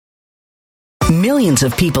Millions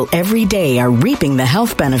of people every day are reaping the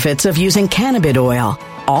health benefits of using cannabis oil,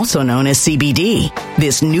 also known as CBD.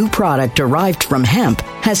 This new product derived from hemp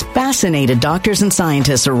has fascinated doctors and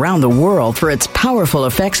scientists around the world for its powerful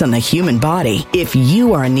effects on the human body. If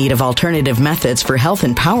you are in need of alternative methods for health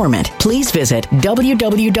empowerment, please visit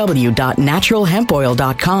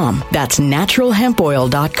www.naturalhempoil.com. That's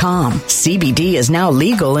naturalhempoil.com. CBD is now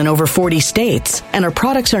legal in over 40 states, and our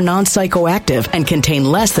products are non-psychoactive and contain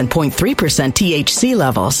less than 0.3% THC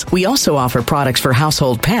levels. We also offer products for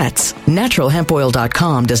household pets.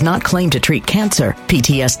 Naturalhempoil.com does not claim to treat cancer,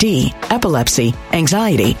 PTSD, epilepsy,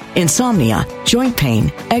 anxiety, insomnia, joint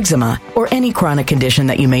pain, eczema, or any chronic condition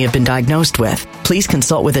that you may have been diagnosed with. Please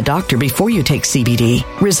consult with a doctor before you take CBD.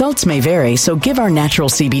 Results may vary, so give our natural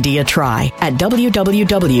CBD a try at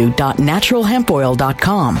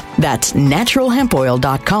www.naturalhempoil.com. That's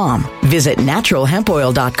naturalhempoil.com. Visit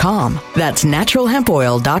naturalhempoil.com. That's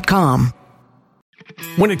naturalhempoil.com.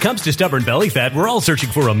 When it comes to stubborn belly fat, we're all searching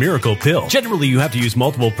for a miracle pill. Generally, you have to use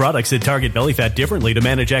multiple products that target belly fat differently to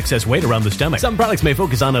manage excess weight around the stomach. Some products may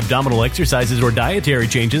focus on abdominal exercises or dietary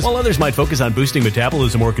changes, while others might focus on boosting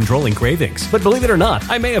metabolism or controlling cravings. But believe it or not,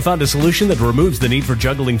 I may have found a solution that removes the need for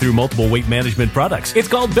juggling through multiple weight management products. It's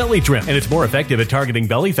called Belly Trim, and it's more effective at targeting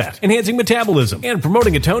belly fat, enhancing metabolism, and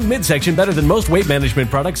promoting a toned midsection better than most weight management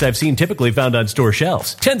products I've seen typically found on store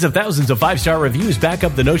shelves. Tens of thousands of 5-star reviews back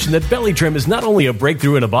up the notion that Belly Trim is not only a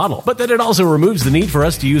breakthrough in a bottle, but that it also removes the need for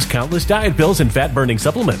us to use countless diet pills and fat-burning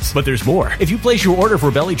supplements. But there's more. If you place your order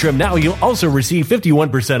for Belly Trim now, you'll also receive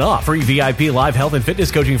 51% off, free VIP live health and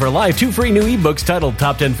fitness coaching for life, 2 free new ebooks titled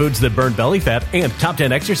Top 10 Foods That Burn Belly Fat and Top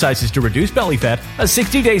 10 Exercises to Reduce Belly Fat, a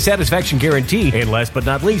 60-day satisfaction guarantee, and last but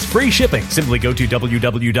not least, free shipping. Simply go to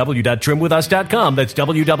www.trimwithus.com. That's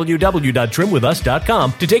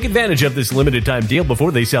www.trimwithus.com to take advantage of this limited time deal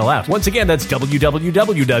before they sell out. Once again, that's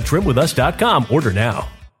www.trimwithus.com. Order now.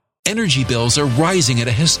 Energy bills are rising at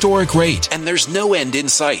a historic rate, and there's no end in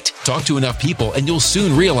sight. Talk to enough people, and you'll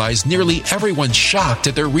soon realize nearly everyone's shocked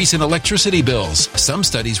at their recent electricity bills. Some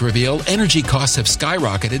studies reveal energy costs have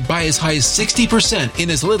skyrocketed by as high as 60%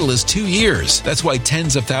 in as little as 2 years. That's why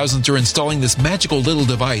tens of thousands are installing this magical little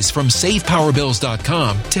device from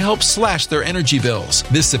SavePowerBills.com to help slash their energy bills.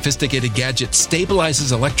 This sophisticated gadget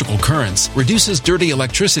stabilizes electrical currents, reduces dirty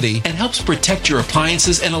electricity, and helps protect your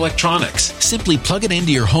appliances and electronics. Simply plug it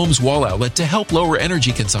into your home's wall outlet to help lower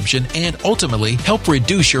energy consumption and ultimately help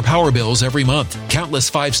reduce your power bills every month.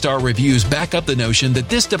 Countless 5-star reviews back up the notion that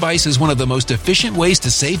this device is one of the most efficient ways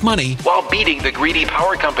to save money while beating the greedy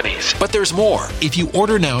power companies. But there's more. If you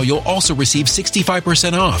order now, you'll also receive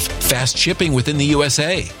 65% off, fast shipping within the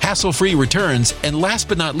USA, hassle-free returns, and last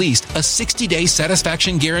but not least, a 60-day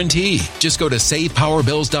satisfaction guarantee. Just go to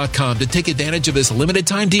SavePowerBills.com to take advantage of this limited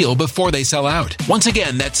time deal before they sell out. Once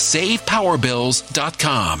again, that's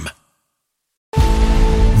SavePowerBills.com.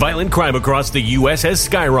 Violent crime across the U.S. has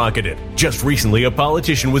skyrocketed. Just recently, a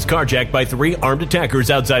politician was carjacked by 3 armed attackers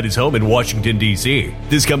outside his home in Washington, D.C.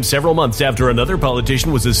 This comes several months after another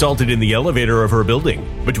politician was assaulted in the elevator of her building.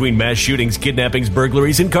 Between mass shootings, kidnappings,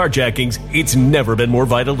 burglaries, and carjackings, it's never been more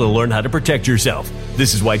vital to learn how to protect yourself.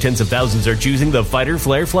 This is why tens of thousands are choosing the Fighter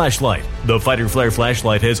Flare flashlight. The Fighter Flare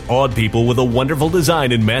flashlight has awed people with a wonderful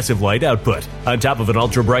design and massive light output. On top of an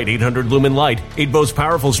ultra-bright 800-lumen light, it boasts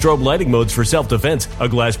powerful strobe lighting modes for self-defense, a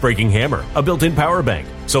glass-breaking hammer, a built-in power bank,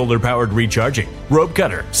 solar-powered recharging, rope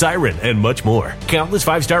cutter, siren, and much more. Countless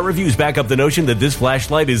 5-star reviews back up the notion that this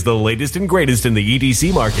flashlight is the latest and greatest in the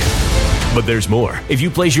EDC market. But there's more. If you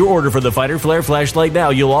place your order for the Fighter Flare flashlight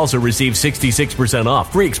now, you'll also receive 66%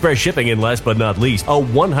 off, free express shipping, and last but not least, a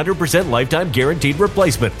 100% lifetime guaranteed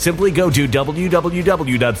replacement. Simply go to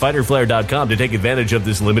www.fighterflare.com to take advantage of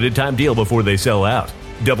this limited time deal before they sell out.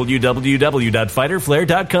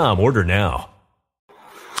 www.fighterflare.com. Order now.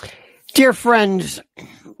 Dear friends,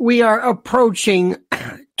 we are approaching,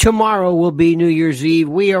 tomorrow will be New Year's Eve.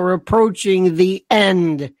 We are approaching the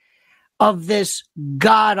end of this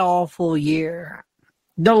god-awful year.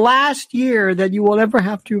 The last year that you will ever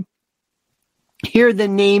have to hear the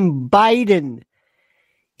name Biden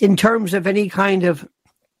in terms of any kind of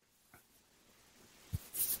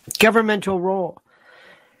governmental role.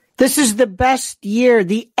 This is the best year,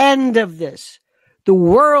 the end of this. The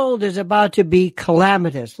world is about to be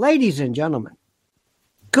calamitous. Ladies and gentlemen,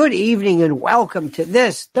 good evening and welcome to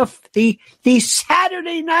this, the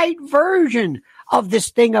Saturday night version of this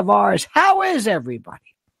thing of ours. How is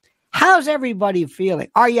everybody? How's everybody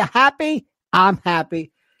feeling? Are you happy? I'm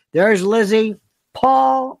happy. There's Lizzie,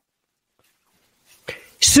 Paul,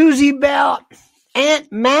 Susie Bell,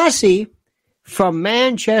 Aunt Massey from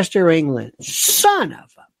Manchester, England. Son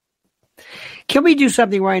of a... Can we do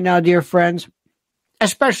something right now, dear friends?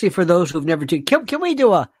 especially for those who've never tuned. Can we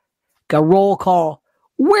do a roll call?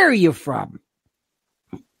 Where are you from?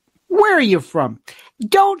 Where are you from?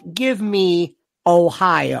 Don't give me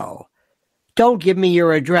Ohio. Don't give me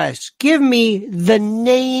your address. Give me the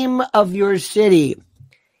name of your city.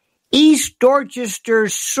 East Dorchester,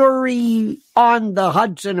 Surrey on the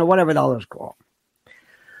Hudson, or whatever the hell it's called.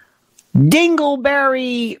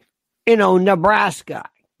 Dingleberry, Nebraska.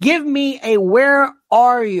 Give me a where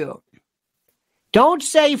are you? Don't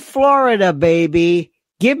say Florida, baby.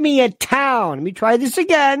 Give me a town. Let me try this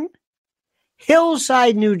again.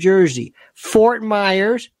 Hillside, New Jersey. Fort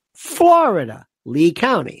Myers, Florida. Lee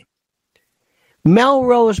County.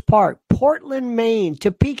 Melrose Park, Portland, Maine.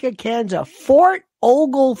 Topeka, Kansas. Fort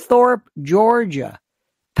Oglethorpe, Georgia.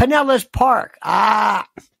 Pinellas Park. I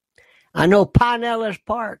know Pinellas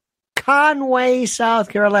Park. Conway, South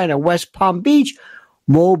Carolina. West Palm Beach.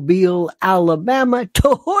 Mobile, Alabama.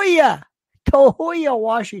 Tahoyah,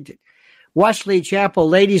 Washington. Wesley Chapel,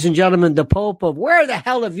 ladies and gentlemen, the Pope of where the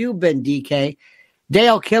hell have you been, DK?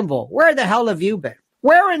 Dale Kimball, where the hell have you been?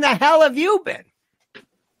 Where in the hell have you been?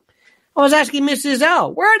 I was asking Mrs.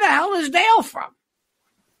 L, where the hell is Dale from?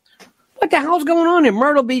 What the hell's going on in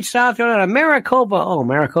Myrtle Beach, South Carolina? Maricopa. Oh,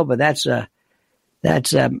 Maricopa. That's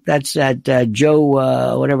that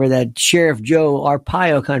Joe, whatever that Sheriff Joe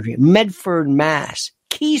Arpaio country. Medford, Mass.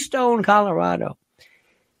 Keystone, Colorado.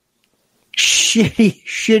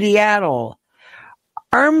 Seattle.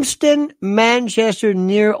 Urmston, Manchester,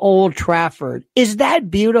 near Old Trafford. Is that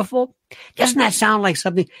beautiful? Doesn't that sound like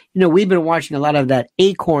something? We've been watching a lot of that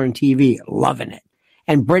Acorn TV, loving it.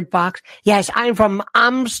 And BritBox. Yes, I'm from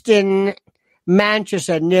Urmston,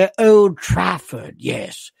 Manchester, near Old Trafford.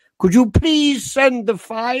 Yes. Could you please send the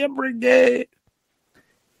fire brigade?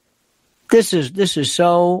 This is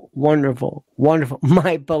so wonderful. Wonderful.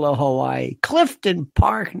 My Pillow, Hawaii. Clifton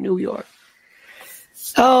Park, New York.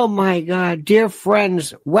 Oh, my God. Dear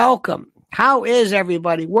friends, welcome. How is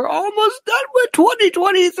everybody? We're almost done with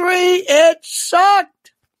 2023. It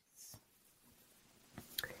sucked.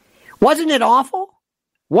 Wasn't it awful?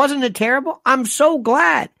 Wasn't it terrible? I'm so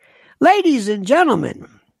glad. Ladies and gentlemen,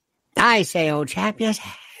 I say, old chap, yes,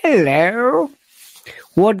 hello.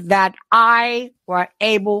 Would that I were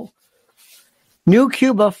able. New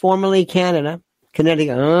Cuba, formerly Canada.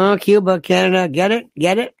 Connecticut. Oh, Cuba, Canada. Get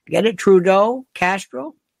it? Trudeau,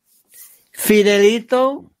 Castro,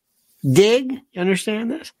 Fidelito, Dig. You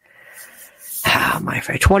understand this? My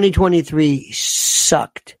friend, 2023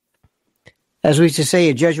 sucked. As we used to say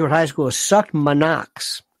at Jesuit High School, sucked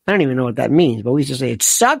monox. I don't even know what that means, but we used to say it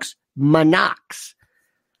sucks monox.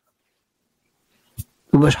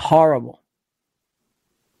 It was horrible.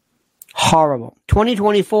 Horrible.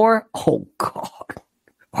 2024, oh God.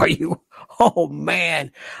 Are you? Oh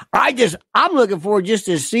man. I'm looking forward just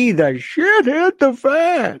to see the shit hit the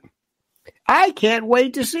fan. I can't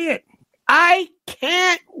wait to see it. I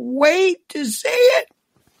can't wait to see it.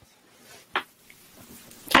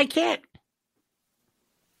 I can't.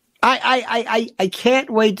 I can't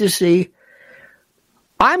wait to see.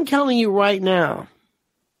 I'm telling you right now,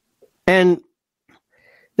 and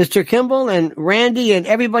Mr. Kimball and Randy and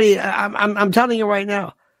everybody, I'm telling you right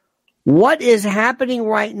now, what is happening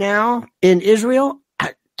right now in Israel,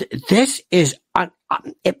 this is,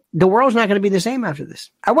 the world's not going to be the same after this.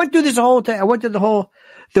 I went through this whole thing. I went through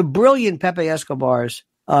the brilliant Pepe Escobar's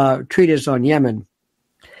treatise on Yemen.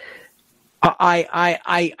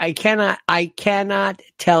 I cannot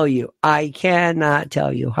tell you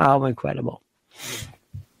how incredible.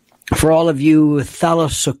 For all of you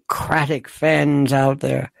thalassocratic fans out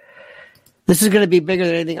there, this is going to be bigger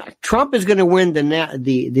than anything. Trump is going to win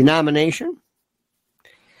the nomination.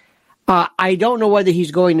 I don't know whether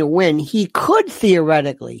he's going to win. He could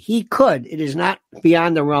theoretically. He could. It is not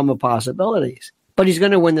beyond the realm of possibilities. But he's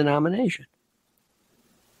going to win the nomination.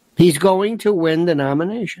 He's going to win the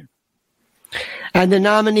nomination. And the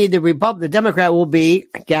nominee, the Democrat, will be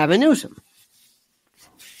Gavin Newsom.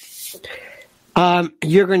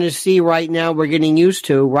 You're going to see right now, we're getting used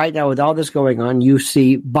to, right now with all this going on, you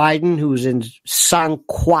see Biden, who's in San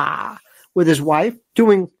Qua with his wife,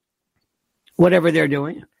 doing whatever they're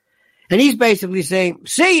doing. And he's basically saying,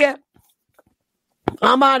 see ya,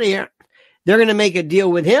 I'm out of here. They're going to make a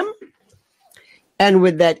deal with him. And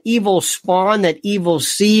with that evil spawn, that evil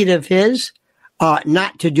seed of his,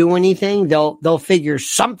 not to do anything, they'll figure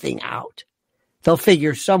something out. They'll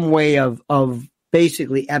figure some way of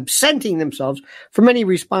basically absenting themselves from any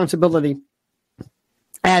responsibility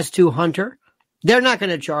as to Hunter. They're not going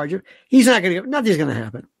to charge him. He's not going to. Nothing's going to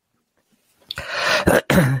happen.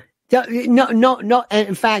 No.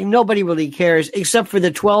 In fact, nobody really cares except for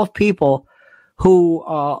the 12 people who,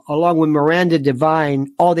 along with Miranda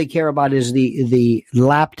Devine, all they care about is the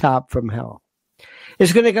laptop from hell.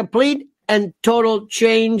 It's going to complete and total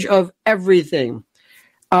change of everything.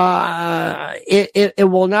 It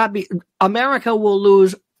will not be. America will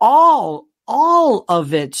lose all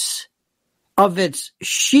of its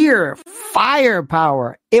sheer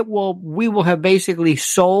firepower. We will have basically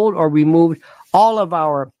sold or removed all of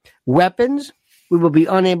our weapons. We will be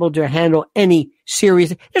unable to handle any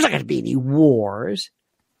serious. There's not going to be any wars,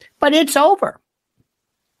 but it's over.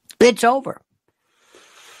 It's over.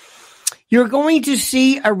 You're going to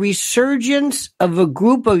see a resurgence of a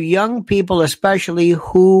group of young people, especially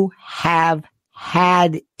who have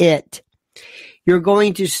had it. You're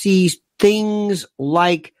going to see things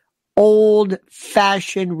like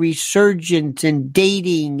old-fashioned resurgence in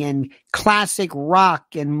dating and classic rock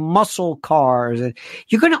and muscle cars. And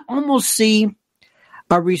you're going to almost see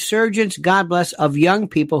a resurgence, God bless, of young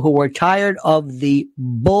people who are tired of the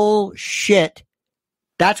bullshit.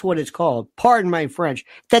 That's what it's called. Pardon my French.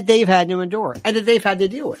 That they've had to endure and that they've had to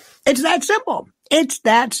deal with. It's that simple. It's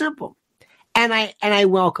that simple. And I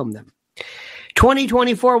welcome them.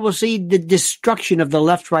 2024 will see the destruction of the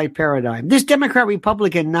left-right paradigm. This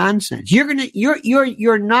Democrat-Republican nonsense.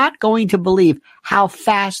 You're not going to believe how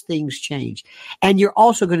fast things change. And you're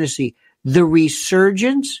also going to see the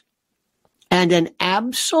resurgence and an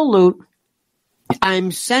absolute,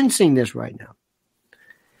 I'm sensing this right now.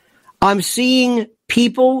 I'm seeing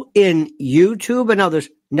people in YouTube and others,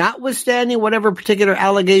 notwithstanding whatever particular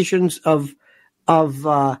allegations of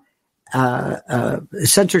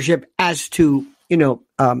censorship as to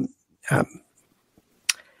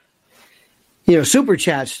super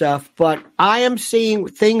chat stuff, but I am seeing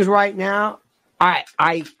things right now.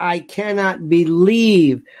 I cannot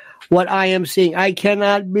believe what I am seeing. I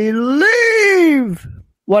cannot believe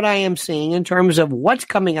what I am seeing in terms of what's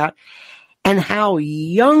coming out and how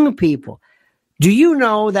young people. Do you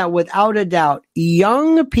know that without a doubt,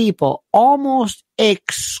 young people almost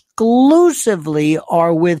exclusively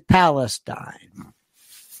are with Palestine?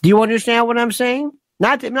 Do you understand what I'm saying?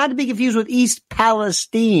 Not to be confused with East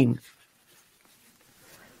Palestine.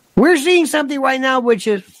 We're seeing something right now which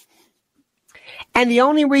is, and the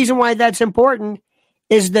only reason why that's important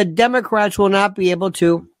is the Democrats will not be able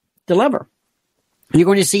to deliver. You're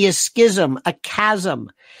going to see a schism, a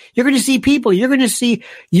chasm. You're going to see people. You're going to see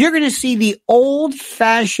the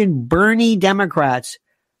old-fashioned Bernie Democrats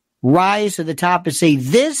rise to the top and say,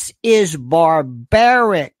 this is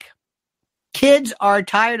barbaric. Kids are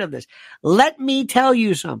tired of this. Let me tell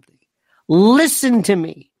you something. Listen to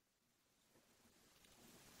me.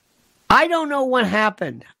 I don't know what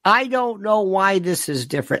happened. I don't know why this is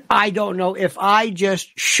different. I don't know if I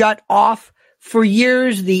just shut off for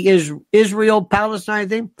years the Israel-Palestine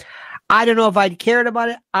thing. I don't know if I'd cared about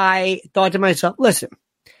it. I thought to myself, listen,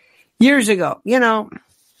 years ago,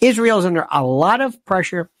 Israel's under a lot of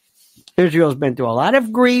pressure. Israel's been through a lot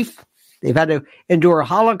of grief. They've had to endure a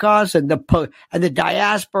Holocaust and the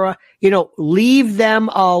diaspora. Leave them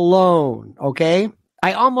alone, okay?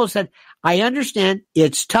 I almost said, I understand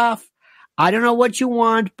it's tough. I don't know what you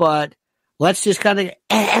want, but let's just kind of.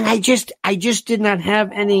 And I just did not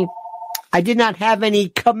have any. I did not have any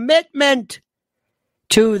commitment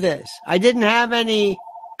to this. I didn't have any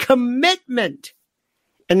commitment,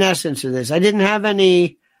 in essence, to this. I didn't have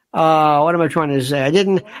any. What am I trying to say? I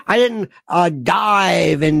didn't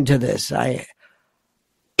dive into this.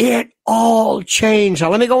 It all changed. Now,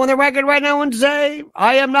 let me go on the record right now and say,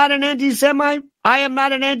 I am not an anti-Semite. I am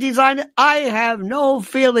not an anti-Zionist. I have no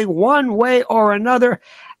feeling one way or another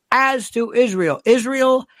as to Israel.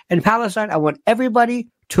 Israel and Palestine, I want everybody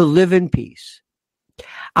to live in peace.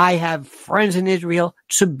 I have friends in Israel.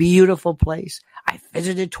 It's a beautiful place. I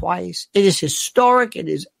visited twice. It is historic. It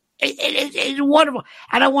is wonderful.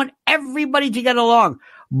 And I want everybody to get along.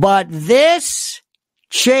 But this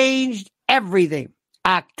changed everything.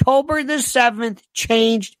 October the 7th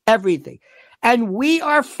changed everything. And we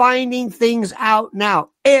are finding things out now.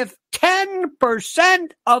 If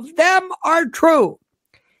 10% of them are true,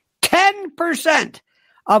 10%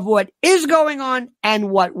 of what is going on and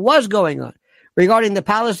what was going on regarding the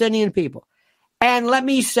Palestinian people. And let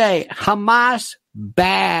me say, Hamas,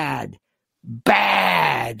 bad.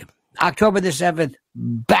 October the 7th,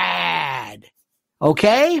 bad.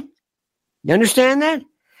 Okay? You understand that?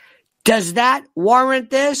 Does that warrant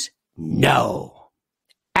this? No.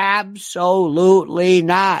 Absolutely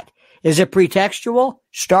not. Is it pretextual?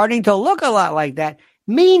 Starting to look a lot like that,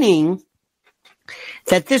 meaning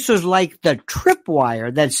that this was like the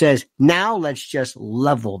tripwire that says, now let's just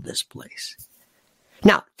level this place.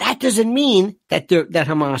 Now, that doesn't mean that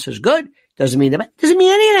Hamas is good. Doesn't mean any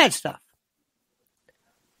of that stuff.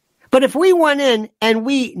 But if we went in and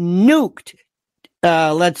we nuked,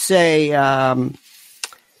 let's say,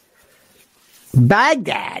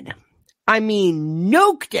 Baghdad,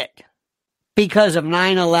 nuked it because of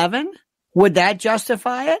 9/11, would that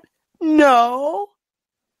justify it? No.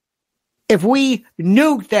 If we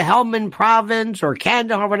nuked the Helmand province or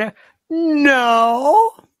Kandahar or whatever,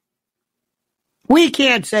 no. We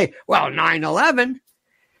can't say, well, 9/11.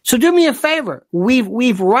 So do me a favor.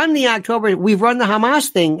 We've run the Hamas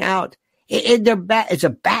thing out. It's a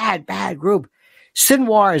bad group.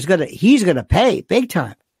 Sinwar he's gonna pay big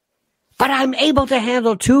time. But I'm able to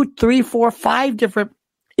handle 2, 3, 4, 5 different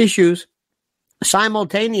issues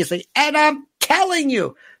simultaneously. And I'm telling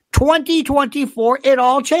you, 2024, it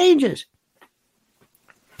all changes.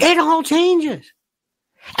 It all changes.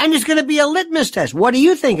 And it's going to be a litmus test. What do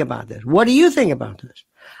you think about this? What do you think about this?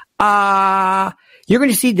 You're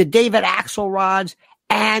going to see the David Axelrods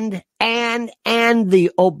and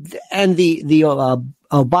the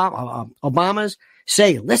Obamas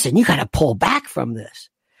say, listen, you got to pull back from this.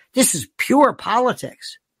 This is pure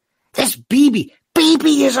politics. This Bibi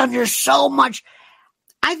is under so much.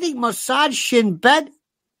 I think Mossad, Shin Bet,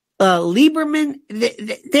 Lieberman,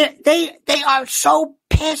 they are so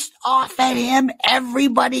pissed off at him.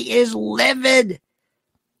 Everybody is livid.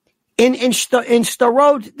 In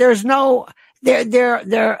Sderot,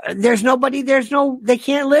 they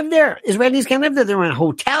can't live there. Israelis can't live there. They're in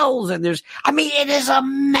hotels and it is a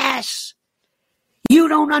mess. You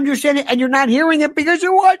don't understand it and you're not hearing it because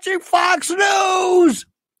you're watching Fox News.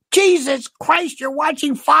 Jesus Christ, you're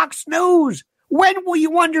watching Fox News. When will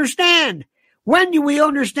you understand? When do we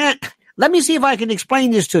understand? Let me see if I can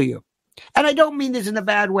explain this to you. And I don't mean this in a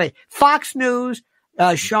bad way. Fox News,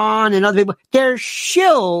 Sean and other people, they're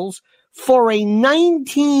shills for a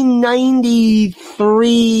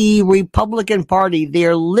 1993 Republican Party.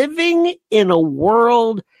 They're living in a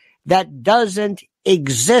world that doesn't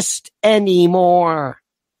exist anymore.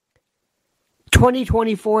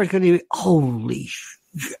 2024 is going to be,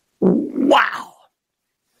 wow.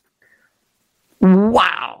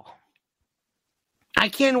 I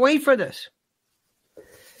can't wait for this.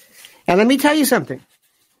 And let me tell you something.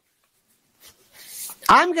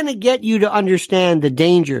 I'm going to get you to understand the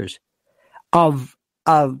dangers of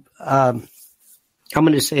I'm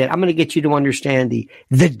going to say it. I'm going to get you to understand the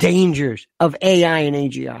dangers of AI and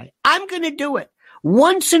AGI. I'm going to do it.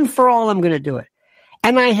 Once and for all, I'm going to do it.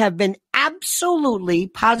 And I have been absolutely,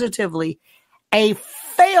 positively a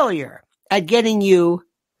failure at getting you,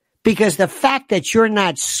 because the fact that you're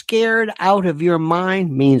not scared out of your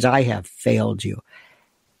mind means I have failed you.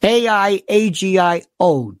 AI, AGI,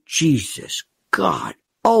 oh, Jesus, God,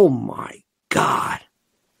 oh, my God.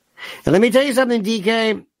 And let me tell you something,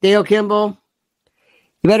 DK, Dale Kimball.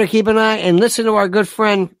 You better keep an eye and listen to our good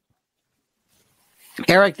friend,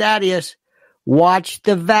 Eric Thaddeus. Watch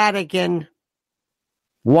the Vatican.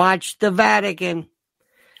 Watch the Vatican.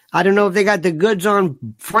 I don't know if they got the goods on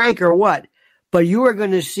Frank or what, but you are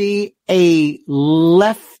going to see a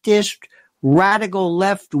leftist, radical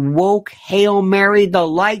left, woke Hail Mary, the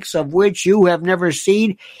likes of which you have never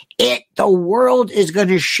seen. The world is going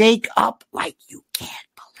to shake up like you can't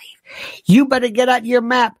believe. You better get out your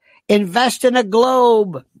map. Invest in a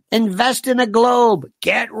globe. Invest in a globe.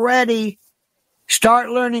 Get ready. Start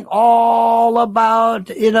learning all about,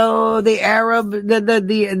 the Arab,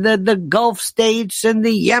 the Gulf states and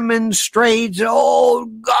the Yemen Straits. Oh,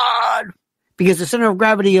 God. Because the center of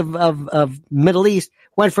gravity of Middle East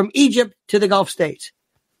went from Egypt to the Gulf states.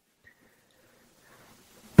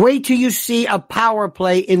 Wait till you see a power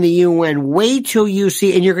play in the UN. Wait till you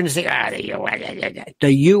see, and you're going to say,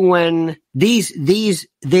 the UN,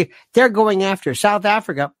 they're going after South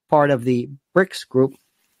Africa, part of the BRICS group,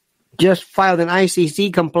 just filed an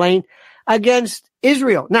ICC complaint against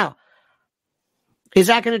Israel. Now, is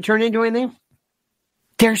that going to turn into anything?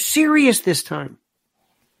 They're serious this time.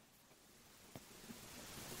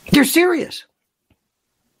 They're serious.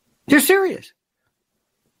 They're serious.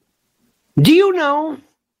 Do you know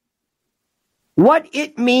what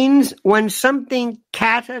it means when something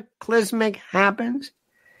cataclysmic happens?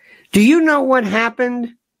 Do you know what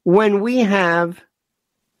happened when we have,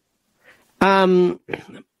 I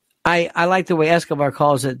like the way Escobar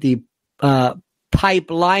calls it, the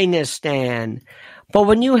Pipelineistan. But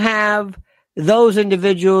when you have those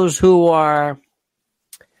individuals who are,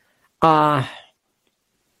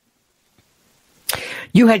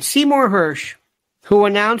 you had Seymour Hersh, who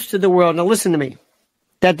announced to the world, now listen to me,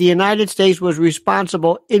 that the United States was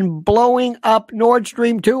responsible in blowing up Nord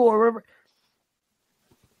Stream 2 or whatever.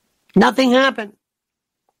 Nothing happened.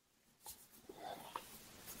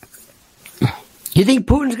 You think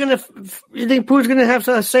Putin's gonna have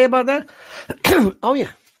to say about that? Oh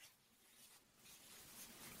yeah.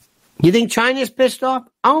 You think China's pissed off?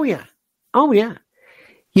 Oh yeah. Oh yeah.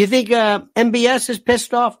 You think MBS is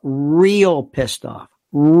pissed off? Real pissed off.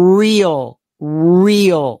 Real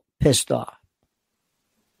pissed off.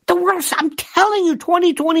 The worst, I'm telling you,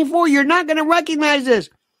 2024, you're not going to recognize this.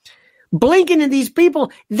 Blinken and these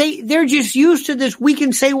people, they're just used to this we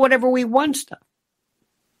can say whatever we want stuff.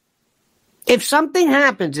 If something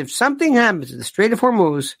happens in the Strait of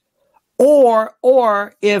Hormuz,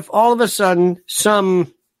 or if all of a sudden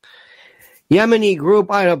some Yemeni group,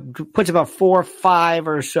 puts about 4 or 5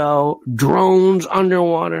 or so drones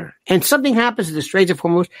underwater, and something happens to the Straits of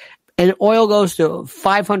Hormuz, and oil goes to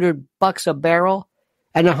 $500 a barrel,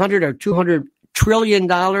 and $100 or $200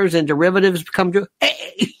 trillion in derivatives come to.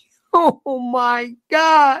 Hey, oh my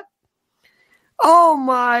God! Oh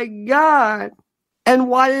my God! And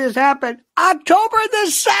why did this happen? October the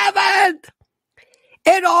 7th.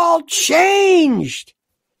 It all changed.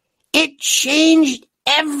 It changed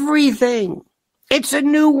everything. It's a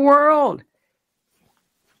new world.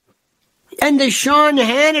 And the Sean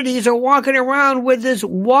Hannitys are walking around with this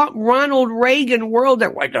Ronald Reagan world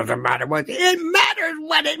that it doesn't matter what it matters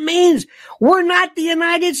what it means. We're not the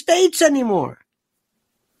United States anymore.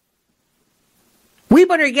 We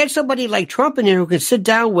better get somebody like Trump in here who can sit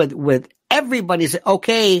down with everybody and say,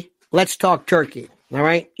 okay, let's talk Turkey. All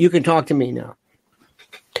right? You can talk to me now.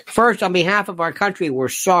 First, on behalf of our country, we're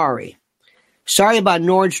sorry. Sorry about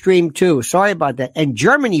Nord Stream 2. Sorry about that. And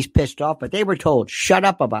Germany's pissed off, but they were told, shut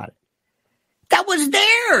up about it. That was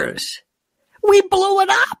theirs. We blew it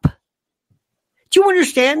up. Do you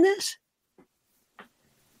understand this?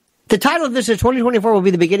 The title of this is 2024 will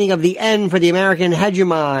be the beginning of the end for the American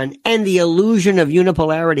hegemon and the illusion of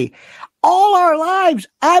unipolarity. All our lives,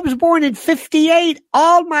 I was born in 58.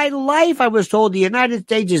 All my life, I was told the United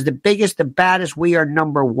States is the biggest, the baddest. We are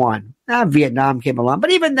number one. Now, Vietnam came along,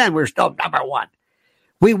 but even then, we're still number one.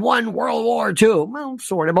 We won World War II. Well,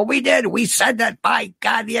 sort of, but we did. We said that, by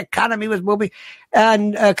God, the economy was moving.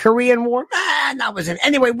 And Korean War, that was it.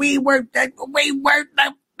 Anyway, we weren't the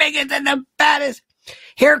biggest and the baddest.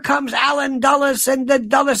 Here comes Alan Dulles and the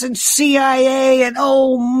Dulles and CIA, and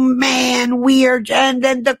oh man, and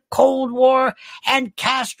then the Cold War, and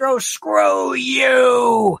Castro, screw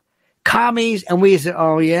you, commies. And we said,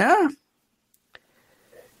 oh yeah?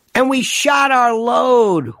 And we shot our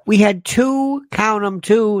load. We had 2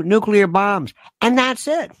 nuclear bombs, and that's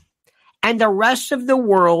it. And the rest of the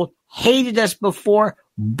world hated us before,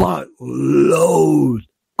 but loathed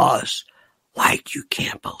us like you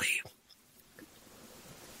can't believe.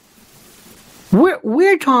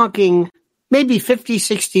 We're talking maybe 50,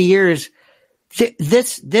 60 years.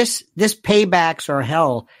 This paybacks or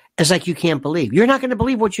hell is like you can't believe. You're not going to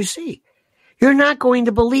believe what you see. You're not going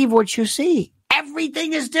to believe what you see.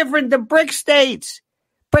 Everything is different. The BRICS states,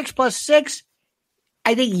 BRICS plus 6.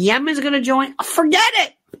 I think Yemen's going to join. Forget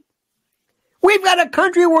it. We've got a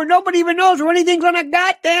country where nobody even knows where anything's on a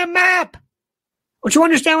goddamn map. Don't you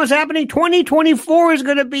understand what's happening? 2024 is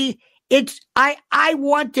going to be. I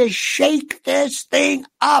want to shake this thing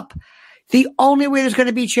up. The only way there's going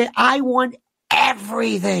to be change, I want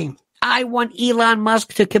everything. I want Elon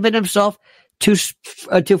Musk to commit himself to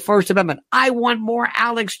First Amendment. I want more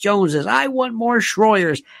Alex Joneses. I want more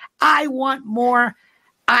Schroyers. I want more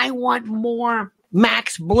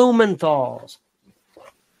Max Blumenthals.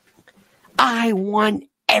 I want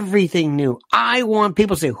everything new. I want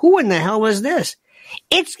people to say, who in the hell was this?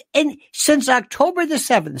 Since October the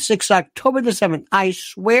 7th, I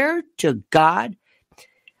swear to God,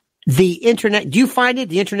 the internet, do you find it?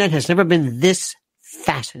 The internet has never been this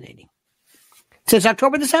fascinating. Since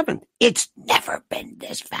October the 7th, it's never been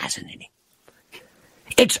this fascinating.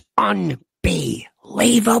 It's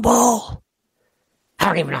unbelievable. I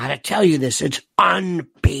don't even know how to tell you this. It's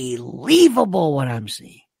unbelievable what I'm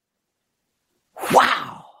seeing.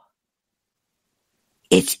 Wow.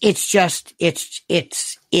 It's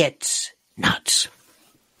nuts.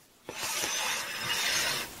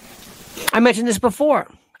 I mentioned this before,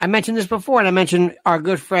 and I mentioned our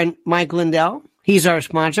good friend Mike Lindell. He's our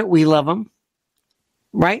sponsor. We love him.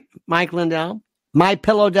 Right? Mike Lindell.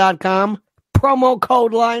 MyPillow.com. Promo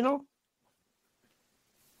code Lionel.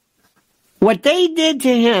 What they did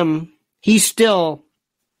to him, he's still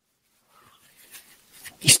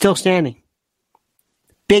standing.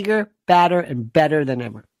 Bigger, badder, and better than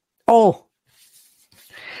ever. Oh,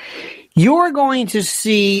 you're going to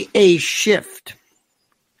see a shift.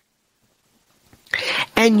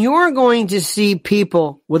 And you're going to see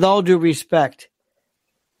people, with all due respect,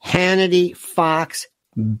 Hannity, Fox,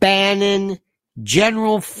 Bannon,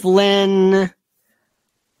 General Flynn,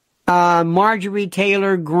 Marjorie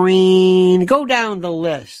Taylor Greene, go down the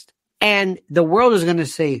list. And the world is going to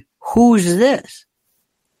say, who's this?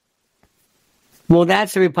 Well,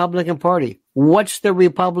 that's the Republican Party. What's the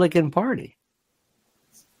Republican Party?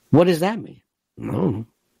 What does that mean? No.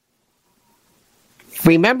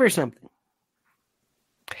 Remember something.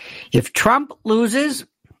 If Trump loses,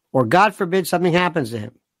 or God forbid something happens to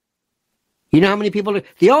him, you know how many people,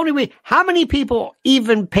 how many people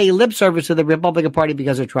even pay lip service to the Republican Party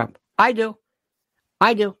because of Trump? I do.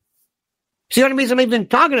 See what I mean? I'm even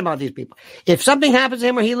talking about these people. If something happens to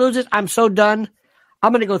him or he loses, I'm so done.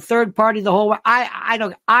 I'm going to go third party the whole way.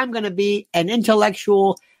 I'm going to be an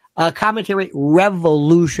intellectual commentary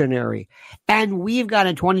revolutionary. And we've got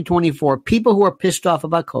in 2024 people who are pissed off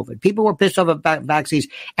about COVID, people who are pissed off about vaccines.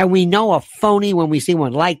 And we know a phony when we see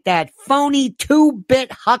one like that. Phony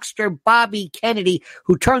 2-bit huckster Bobby Kennedy,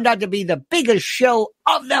 who turned out to be the biggest shill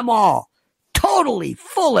of them all. Totally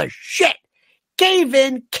full of shit. Caved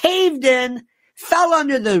in, fell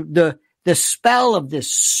under the spell of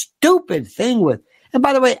this stupid thing with. And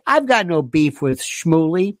by the way, I've got no beef with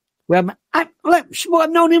Shmuley. I've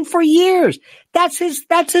known him for years. That's his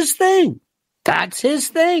thing. That's his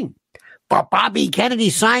thing. But Bobby Kennedy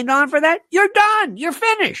signed on for that. You're done. You're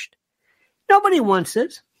finished. Nobody wants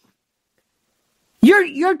this.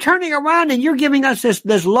 You're turning around and you're giving us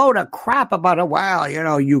this load of crap about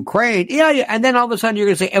Ukraine. Yeah, and then all of a sudden you're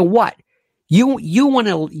going to say, and what? You want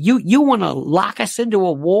to lock us into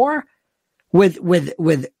a war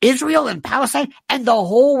with Israel and Palestine and the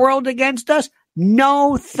whole world against us?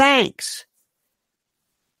 No thanks.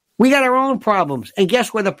 We got our own problems. And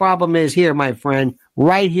guess where the problem is here, my friend?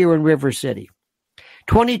 Right here in River City.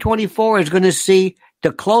 2024 is going to see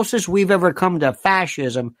the closest we've ever come to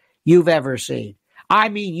fascism you've ever seen. I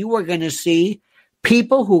mean, you are going to see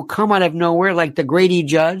people who come out of nowhere like the Grady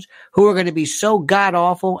Judge, who are going to be so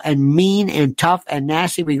god-awful and mean and tough and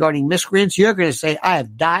nasty regarding miscreants, you're going to say, I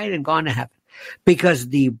have died and gone to heaven. Because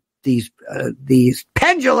these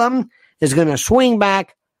pendulum is going to swing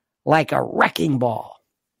back like a wrecking ball.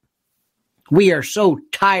 We are so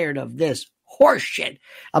tired of this horse shit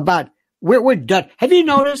about we're done. Have you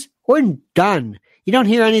noticed? We're done. You don't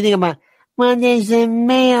hear anything about, well, there's a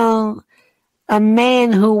man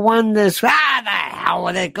who won this. The hell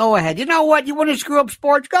with it. Go ahead. You know what? You want to screw up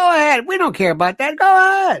sports? Go ahead. We don't care about that. Go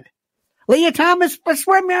ahead. Leah Thomas,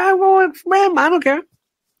 swim. I want to swim. I don't care.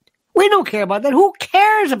 We don't care about that. Who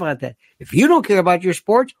cares about that? If you don't care about your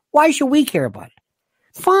sports, why should we care about it?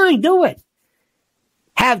 Fine, do it.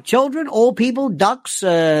 Have children, old people, ducks,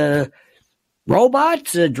 robots,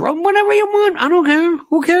 drone, whatever you want. I don't care.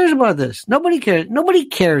 Who cares about this? Nobody cares. Nobody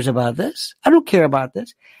cares about this. I don't care about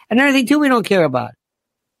this. And everything, too, we don't care about.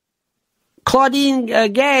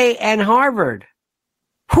 Claudine Gay and Harvard.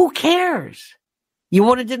 Who cares? You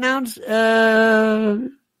want to denounce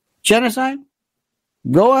genocide?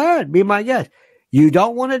 Go ahead. Be my guest. You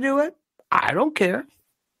don't want to do it? I don't care.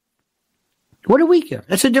 What do we care?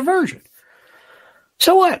 That's a diversion.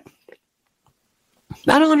 So what?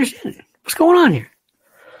 I don't understand it. What's going on here?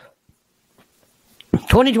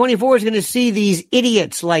 2024 is going to see these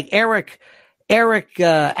idiots like Eric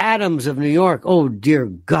Adams of New York. Oh, dear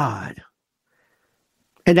God.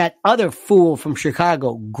 And that other fool from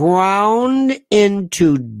Chicago ground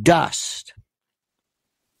into dust.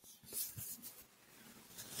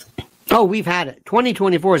 Oh, we've had it.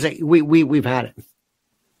 2024 is we've had it.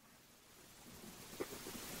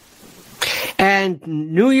 And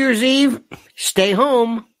New Year's Eve, stay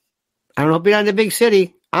home. I don't know if you're in the big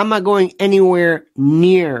city. I'm not going anywhere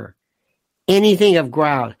near anything of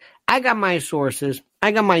ground. I got my sources.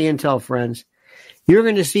 I got my intel friends. You're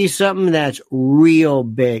going to see something that's real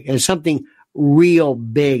big, and something real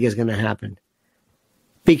big is going to happen.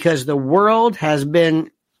 Because the world has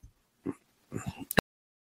been...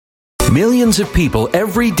 Millions of people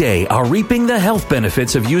every day are reaping the health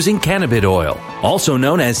benefits of using cannabis oil, also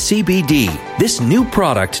known as CBD. This new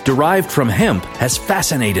product derived from hemp has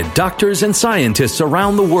fascinated doctors and scientists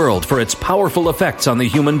around the world for its powerful effects on the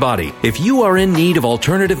human body. If you are in need of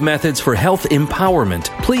alternative methods for health empowerment,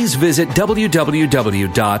 please visit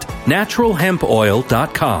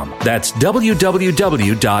www.naturalhempoil.com. That's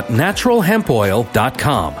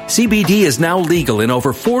www.naturalhempoil.com. CBD is now legal in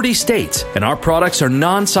over 40 states, and our products are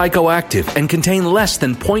non-psychoactive psychoactive and contain less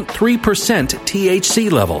than 0.3%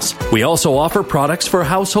 THC levels. We also offer products for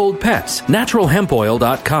household pets.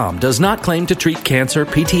 NaturalHempOil.com does not claim to treat cancer,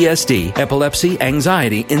 PTSD, epilepsy,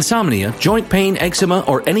 anxiety, insomnia, joint pain, eczema,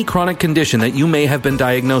 or any chronic condition that you may have been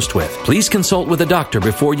diagnosed with. Please consult with a doctor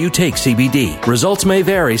before you take CBD. Results may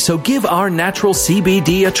vary, so give our natural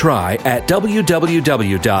CBD a try at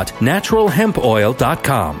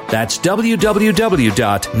www.naturalhempoil.com. That's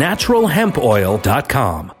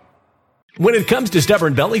www.naturalhempoil.com. When it comes to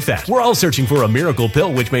stubborn belly fat, we're all searching for a miracle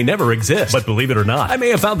pill which may never exist. But believe it or not, I may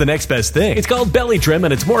have found the next best thing. It's called Belly Trim,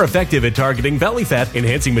 and it's more effective at targeting belly fat,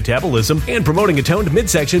 enhancing metabolism, and promoting a toned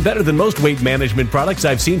midsection better than most weight management products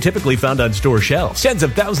I've seen typically found on store shelves. Tens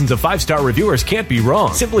of thousands of 5-star reviewers can't be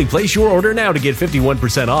wrong. Simply place your order now to get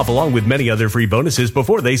 51% off along with many other free bonuses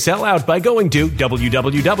before they sell out by going to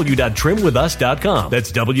www.trimwithus.com.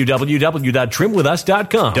 That's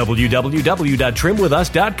www.trimwithus.com.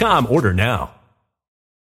 www.trimwithus.com. Order now.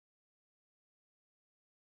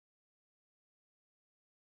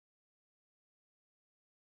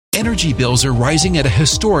 Energy bills are rising at a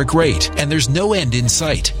historic rate, and there's no end in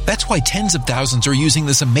sight. That's why tens of thousands are using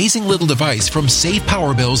this amazing little device from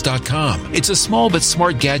SavePowerBills.com. It's a small but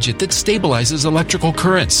smart gadget that stabilizes electrical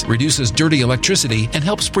currents, reduces dirty electricity, and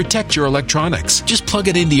helps protect your electronics. Just plug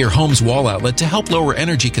it into your home's wall outlet to help lower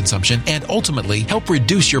energy consumption and ultimately help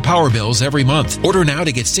reduce your power bills every month. Order now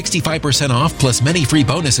to get 65% off plus many free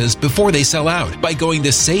bonuses before they sell out by going to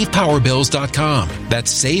SavePowerBills.com.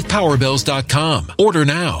 That's SavePowerBills.com. Order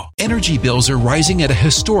now. Energy bills are rising at a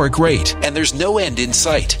historic rate, and there's no end in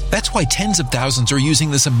sight. That's why tens of thousands are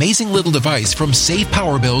using this amazing little device from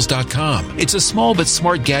SavePowerBills.com. It's a small but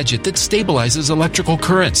smart gadget that stabilizes electrical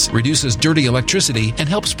currents, reduces dirty electricity, and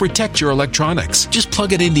helps protect your electronics. Just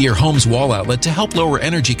plug it into your home's wall outlet to help lower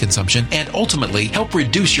energy consumption and ultimately help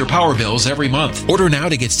reduce your power bills every month. Order now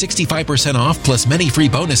to get 65% off plus many free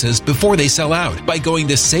bonuses before they sell out by going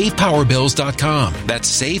to SavePowerBills.com.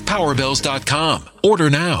 That's SavePowerBills.com.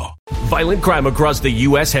 Order now. Violent crime across the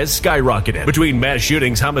U.S. has skyrocketed. Between mass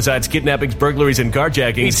shootings, homicides, kidnappings, burglaries, and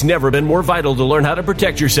carjacking, it's never been more vital to learn how to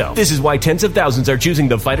protect yourself. This is why tens of thousands are choosing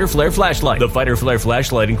the Fighter Flare flashlight. The Fighter Flare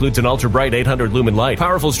flashlight includes an ultra-bright 800 lumen light,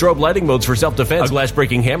 powerful strobe lighting modes for self-defense, a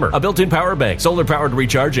glass-breaking hammer, a built-in power bank, solar-powered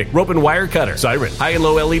recharging, rope and wire cutter, siren, high and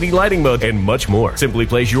low LED lighting mode, and much more. Simply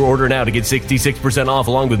place your order now to get 66% off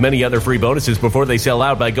along with many other free bonuses before they sell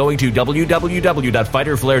out by going to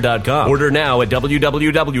www.fighterflare.com. Order now at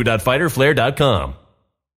www.fighterflare.com.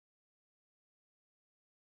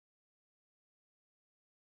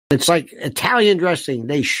 It's like Italian dressing.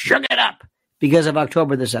 They shook it up because of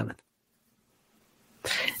October the 7th.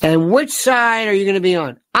 And which side are you going to be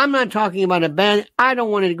on? I'm not talking about a ban. I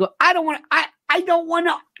don't want to go. I don't want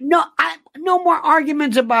to. No more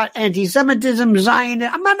arguments about anti-Semitism,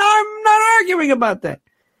 Zionism. I'm not arguing about that.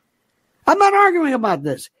 I'm not arguing about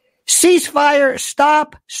this. Ceasefire,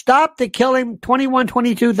 stop the killing,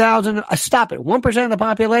 22,000, stop it. 1% of the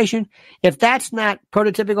population. If that's not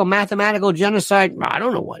prototypical mathematical genocide, I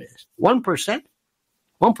don't know what is. 1%?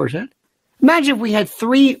 1%? Imagine if we had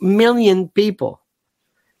 3 million people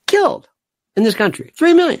killed in this country.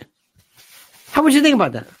 3 million. How would you think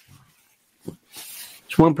about that?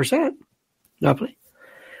 It's 1%, roughly.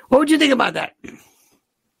 What would you think about that?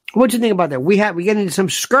 What would you think about that? We get into some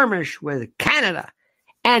skirmish with Canada.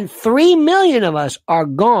 And 3 million of us are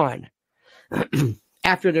gone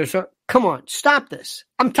after their. Come on, stop this!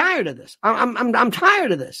 I'm tired of this. I'm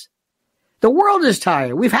tired of this. The world is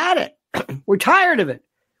tired. We've had it. We're tired of it.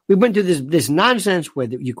 We went through this nonsense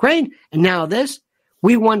with Ukraine, and now this.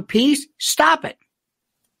 We want peace. Stop it.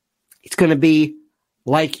 It's going to be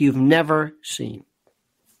like you've never seen.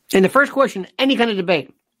 And the first question, any kind of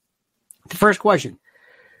debate. The first question: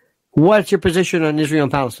 what's your position on Israel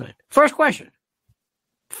and Palestine? First question.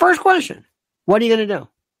 First question, what are you going to do?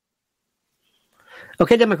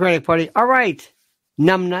 Okay, Democratic Party. All right,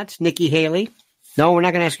 numbnuts, Nikki Haley. No, we're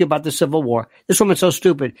not going to ask you about the Civil War. This woman's so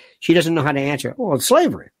stupid, she doesn't know how to answer. Oh, it's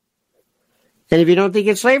slavery. And if you don't think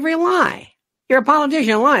it's slavery, lie. You're a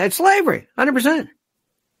politician, lie. It's slavery, 100%.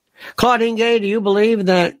 Claudine Gay, do you believe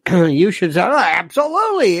that you should say, oh,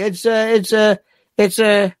 absolutely.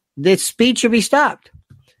 This speech should be stopped.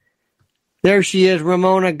 There she is,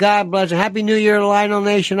 Ramona. God bless her. Happy New Year, Lionel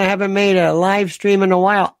Nation. I haven't made a live stream in a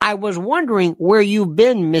while. I was wondering where you've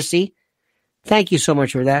been, Missy. Thank you so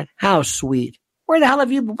much for that. How sweet. Where the hell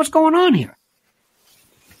have you been? What's going on here?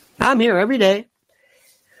 I'm here every day.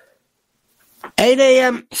 8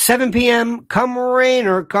 a.m., 7 p.m., come rain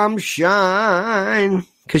or come shine.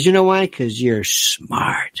 Because you know why? Because you're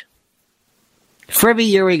smart.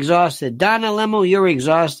 Fribby, you're exhausted. Donna Lemo, you're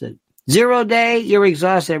exhausted. 0 day, you're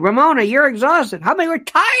exhausted. Ramona, you're exhausted. How many were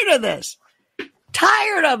tired of this?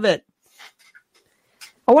 Tired of it.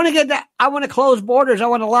 I want to get that. I want to close borders. I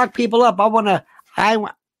want to lock people up. I want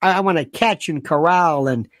to catch and corral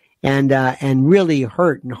and really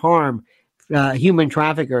hurt and harm human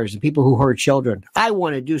traffickers and people who hurt children. I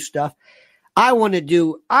want to do stuff. I want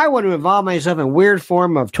to involve myself in weird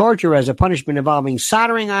form of torture as a punishment involving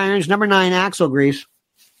soldering irons, number 9 axle grease,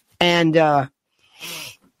 and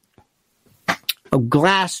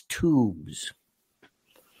glass tubes.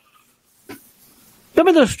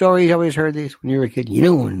 Remember those stories? You always heard these when you were a kid.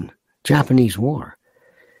 In Japanese war,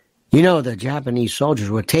 the Japanese soldiers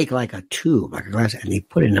would take like a tube, like a glass, and they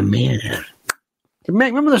put it in a man head.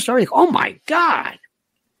 Remember the story? Oh my God!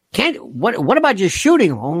 What about just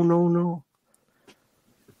shooting him? Oh no.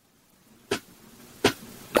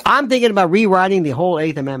 I'm thinking about rewriting the whole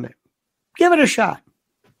 8th Amendment. Give it a shot.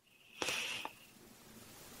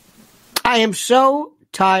 I am so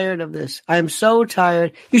tired of this. I am so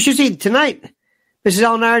tired. You should see tonight, Mrs.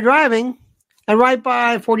 L and I are driving, and right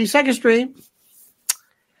by 42nd Street,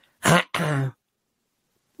 right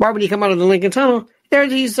when you come out of the Lincoln Tunnel, there are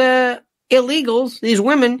these illegals, these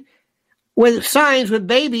women, with signs with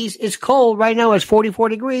babies. It's cold. Right now it's 44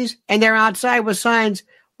 degrees, and they're outside with signs.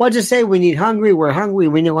 What does it say? We need hungry. We're hungry.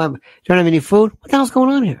 We don't have any food. What the hell's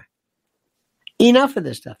going on here? Enough of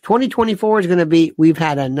this stuff. 2024 is going to be, we've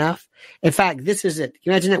had enough. In fact, this is it. Can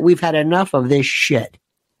you imagine it? We've had enough of this shit.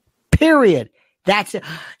 Period. That's it.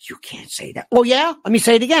 You can't say that. Oh, yeah? Let me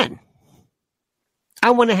say it again. I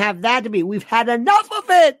want to have that to be, we've had enough of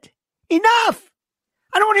it. Enough.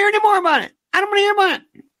 I don't want to hear any more about it. I don't want to hear about it.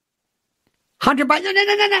 Hunter Biden,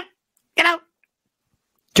 no. Get out.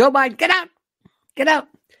 Joe Biden, get out. Get out.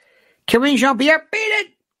 Karine Jean-Pierre, beat it.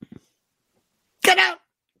 Get out.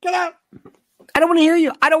 Get out. I don't want to hear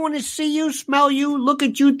you. I don't want to see you, smell you, look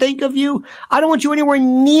at you, think of you. I don't want you anywhere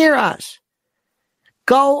near us.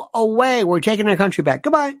 Go away. We're taking our country back.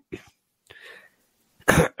 Goodbye.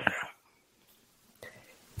 Have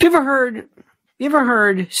you ever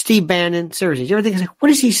heard Steve Bannon? Seriously, you ever think,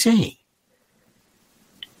 what is he saying?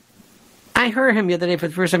 I heard him the other day for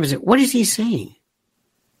the first time. I said, what is he saying?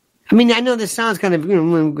 I mean, I know this sounds kind of,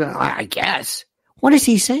 I guess. What is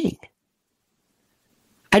he saying?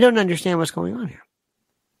 I don't understand what's going on here.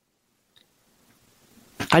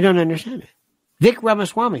 I don't understand it. Vic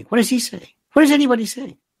Ramaswamy, what is he saying? What is anybody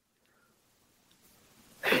saying?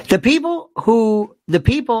 The people who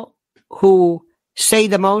say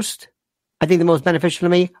the most, I think the most beneficial to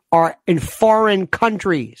me, are in foreign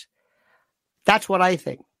countries. That's what I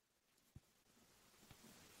think.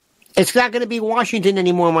 It's not going to be Washington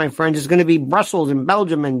anymore, my friends. It's going to be Brussels and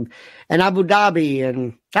Belgium and Abu Dhabi,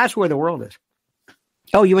 and that's where the world is.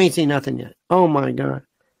 Oh, you ain't seen nothing yet. Oh, my God.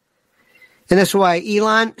 And that's why,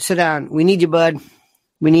 Elon, sit down. We need you, bud.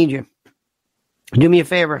 We need you. Do me a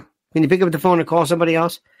favor. Can you pick up the phone and call somebody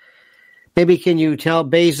else? Maybe can you tell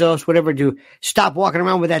Bezos, whatever, to stop walking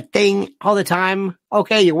around with that thing all the time?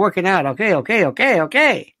 Okay, you're working out.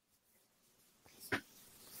 Okay.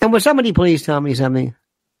 And would somebody please tell me something?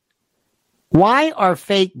 Why are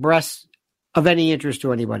fake breasts of any interest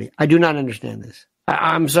to anybody? I do not understand this.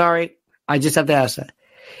 I'm sorry. I just have to ask that.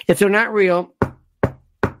 If they're not real,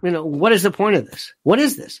 what is the point of this? What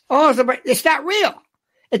is this? Oh, it's not real.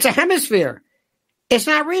 It's a hemisphere. It's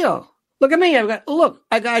not real. Look at me. I'm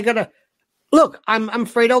Fredo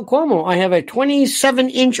Cuomo. I have a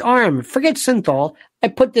 27-inch arm. Forget synthol. I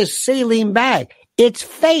put this saline bag. It's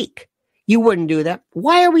fake. You wouldn't do that.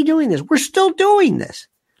 Why are we doing this? We're still doing this.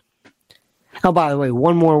 Oh, by the way,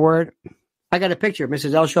 one more word. I got a picture.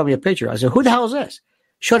 Mrs. L showed me a picture. I said, who the hell is this?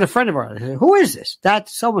 Showed a friend of ours. I said, who is this?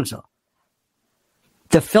 That's so-and-so.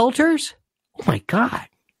 The filters? Oh, my God.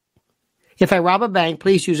 If I rob a bank,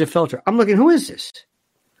 please use a filter. I'm looking, who is this?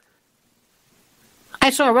 I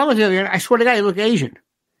saw a relative, I swear to God, he looked Asian.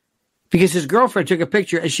 Because his girlfriend took a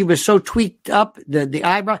picture and she was so tweaked up, the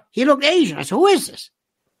eyebrow. He looked Asian. I said, who is this?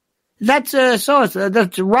 That's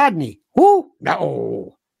that's Rodney. Who?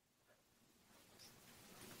 No.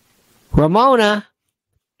 Ramona,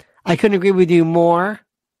 I couldn't agree with you more.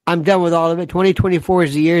 I'm done with all of it. 2024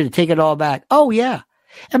 is the year to take it all back. Oh, yeah.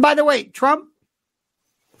 And by the way, Trump,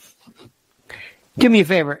 do me a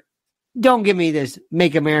favor. Don't give me this.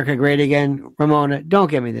 Make America great again, Ramona.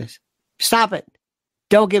 Don't give me this. Stop it.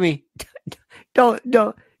 Don't give me. Don't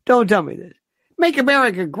tell me this. Make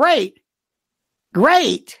America great.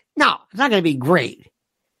 Great? No, it's not going to be great.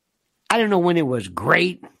 I don't know when it was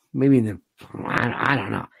great. Maybe I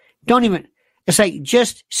don't know. Don't even. It's like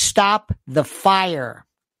just stop the fire.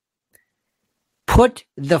 Put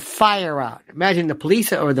the fire out. Imagine the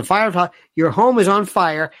police or the fire, your home is on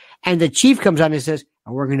fire, and the chief comes on and says,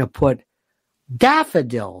 we're going to put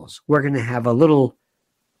daffodils. We're going to have a little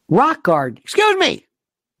rock garden. Excuse me,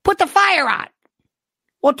 put the fire out.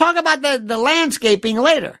 We'll talk about the landscaping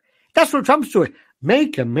later. That's what Trump's doing.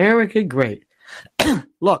 Make America great.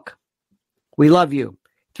 Look, we love you.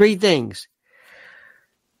 3 things.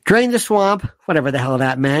 Drain the swamp, whatever the hell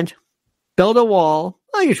that meant. Build a wall.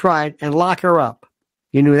 Oh, you tried. And lock her up.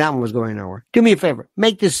 You knew that one was going nowhere. Do me a favor.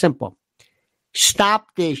 Make this simple.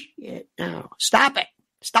 Stop this shit now. Stop it.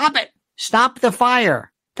 Stop it. Stop the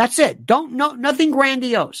fire. That's it. Nothing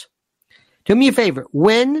grandiose. Do me a favor.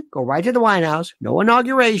 Win. Go right to the White House. No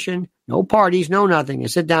inauguration. No parties. No nothing.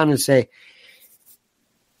 And sit down and say,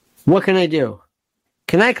 what can I do?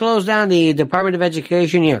 Can I close down the Department of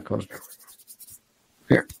Education? Yeah, close down.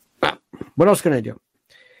 Here. Well, what else can I do?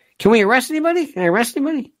 Can we arrest anybody? Can I arrest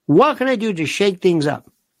anybody? What can I do to shake things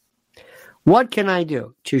up? What can I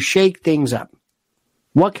do to shake things up?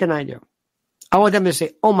 What can I do? I want them to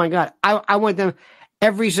say, oh my God, I want them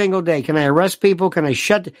every single day. Can I arrest people? Can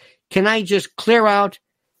I just clear out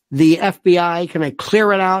the FBI? Can I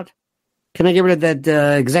clear it out? Can I get rid of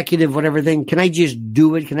that executive whatever thing? Can I just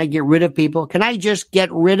do it? Can I get rid of people? Can I just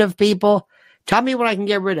get rid of people? Tell me what I can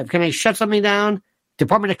get rid of. Can I shut something down?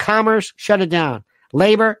 Department of Commerce, shut it down.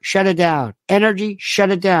 Labor, shut it down. Energy, shut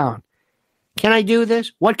it down. Can I do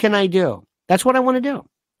this? What can I do? That's what I want to do.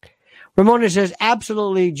 Ramona says,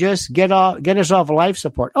 absolutely, just get us off life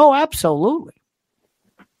support. Oh, absolutely.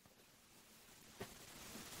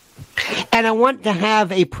 And I want to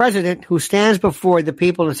have a president who stands before the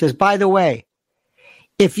people and says, by the way,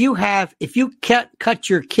 if you cut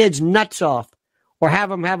your kid's nuts off or have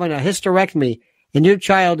them having a hysterectomy and your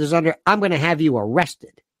child is under, I'm going to have you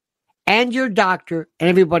arrested and your doctor and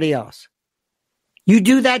everybody else. You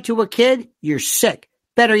do that to a kid, you're sick.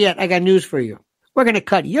 Better yet, I got news for you. We're going to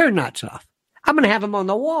cut your nuts off. I'm going to have them on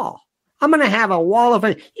the wall. I'm going to have a wall of,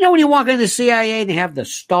 when you walk into the CIA and they have the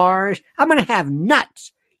stars, I'm going to have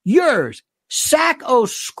nuts. Yours, sack o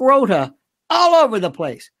scrota all over the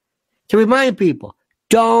place. To remind people,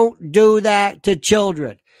 don't do that to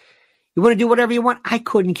children. You want to do whatever you want? I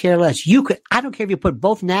couldn't care less. I don't care if you put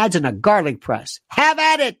both nads in a garlic press. Have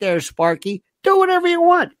at it there, Sparky. Do whatever you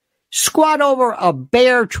want. Squat over a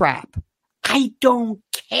bear trap. I don't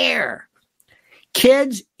care.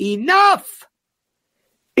 Kids, enough.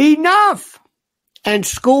 Enough. And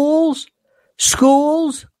schools,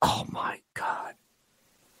 oh my God.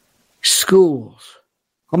 Schools.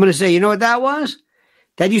 I'm going to say, you know what that was?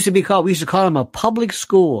 That used to be called, we used to call them a public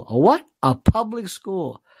school. A what? A public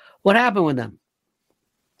school. What happened with them?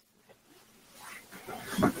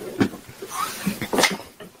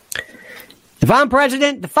 If I'm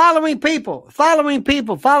president, the following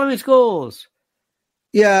schools.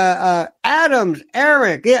 Yeah, Adams,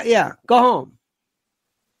 Eric, yeah, go home.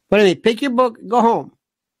 What do you mean? Pick your book, go home.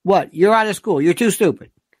 What? You're out of school. You're too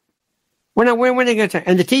stupid. When are they going to?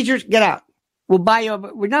 And the teachers, get out. We'll buy you.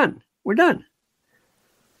 We're done.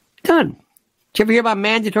 Done. Did you ever hear about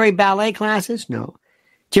mandatory ballet classes? No.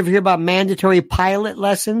 Did you ever hear about mandatory pilot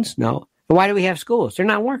lessons? No. Why do we have schools? They're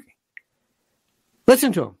not working.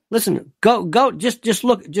 Listen to them. Listen. Go. Just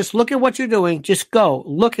look at what you're doing. Just go.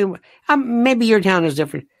 Look at. Maybe your town is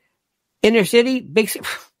different. Inner city, big city.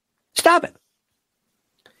 Stop it.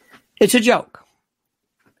 It's a joke.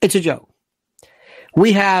 It's a joke.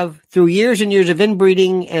 We have, through years and years of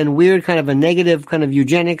inbreeding and weird kind of a negative kind of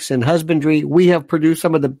eugenics and husbandry, we have produced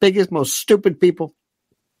some of the biggest, most stupid people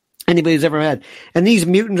anybody's ever had. And these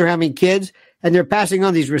mutants are having kids, and they're passing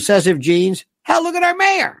on these recessive genes. Hell, look at our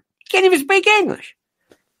mayor. He can't even speak English.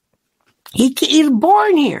 He's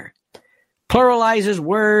born here. Pluralizes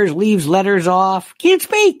words, leaves letters off. Can't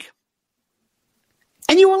speak.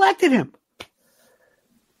 And you elected him.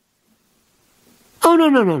 Oh,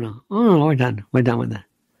 no. Oh, we're done. We're done with that.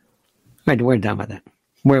 We're done with that.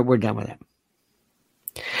 We're done with that.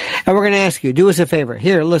 And we're going to ask you, do us a favor.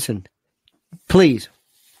 Here, listen. Please.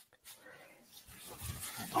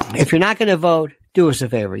 If you're not going to vote, do us a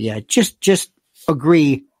favor. Yeah, just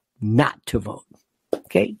agree not to vote.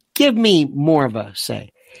 Okay? Give me more of a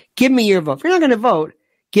say. Give me your vote. If you're not going to vote,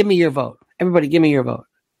 give me your vote. Everybody, give me your vote.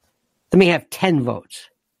 Let me have 10 votes.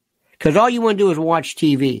 Because all you want to do is watch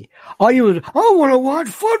TV. All you want I want to watch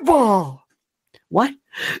football. What?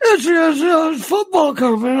 It's football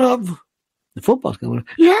coming up. The football's coming up?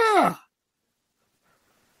 Yeah.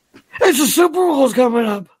 It's the Super Bowl's coming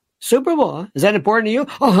up. Super Bowl? Huh? Is that important to you?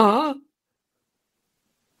 Uh-huh.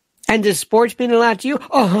 And does sports mean a lot to you?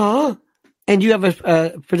 Uh-huh. And you have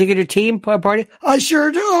a particular team party? I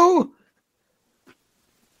sure do.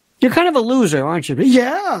 You're kind of a loser, aren't you?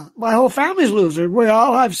 Yeah, my whole family's losers. We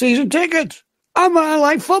all have season tickets. I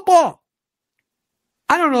like football.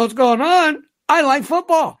 I don't know what's going on. I like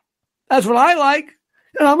football. That's what I like.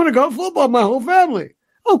 And I'm going to go football, my whole family.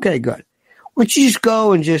 Okay, good. Why don't you just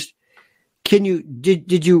go and just,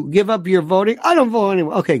 did you give up your voting? I don't vote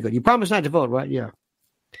anymore. Okay, good. You promised not to vote, right? Yeah.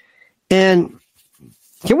 And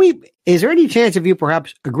is there any chance of you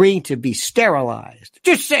perhaps agreeing to be sterilized?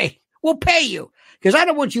 Just say, we'll pay you, because I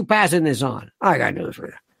don't want you passing this on. I got news for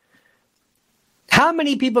you. How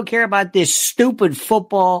many people care about this stupid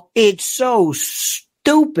football? It's so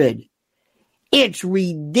stupid. It's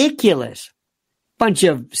ridiculous. Bunch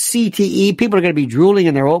of CTE. People are going to be drooling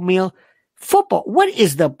in their oatmeal. Football. What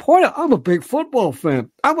is the point of? I'm a big football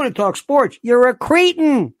fan. I want to talk sports. You're a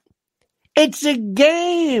cretin. It's a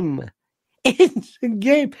game. It's a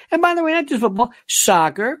game. And by the way, not just football,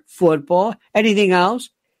 soccer, football, anything else,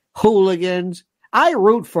 hooligans. I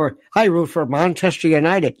root for Manchester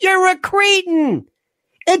United. You're a cretin.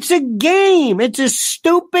 It's a game. It's a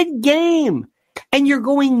stupid game. And you're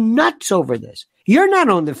going nuts over this. You're not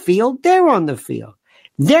on the field. They're on the field.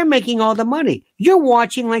 They're making all the money. You're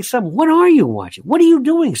watching like what are you watching? What are you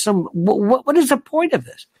doing? What is the point of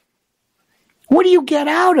this? What do you get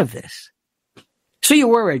out of this? So you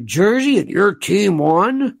wear a jersey and your team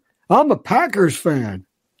won? I'm a Packers fan.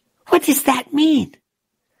 What does that mean?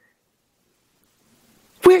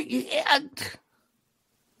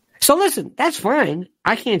 So listen, that's fine.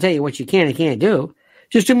 I can't tell you what you can and can't do.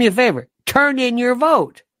 Just do me a favor. Turn in your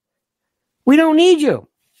vote. We don't need you.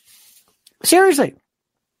 Seriously.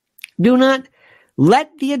 Do not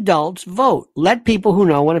let the adults vote. Let people who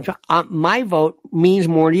know what I'm talking my vote means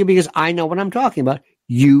more to you because I know what I'm talking about.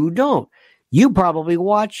 You don't. You probably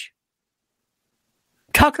watch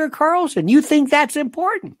Tucker Carlson. You think that's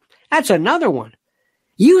important. That's another one.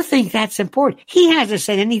 You think that's important. He hasn't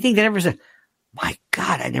said anything that ever said, my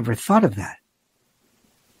God, I never thought of that.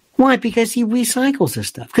 Why? Because he recycles this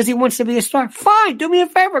stuff. Because he wants to be a star. Fine, do me a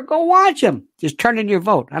favor. Go watch him. Just turn in your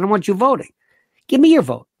vote. I don't want you voting. Give me your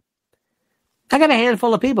vote. I got a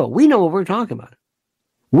handful of people. We know what we're talking about.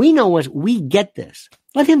 We get this.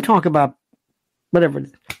 Let him talk about whatever it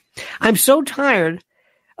is. I'm so tired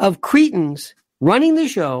of cretins running the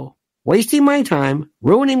show, wasting my time,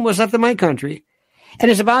 ruining what's left of my country. And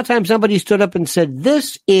it's about time somebody stood up and said,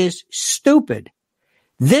 this is stupid.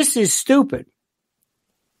 This is stupid.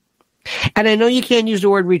 And I know you can't use the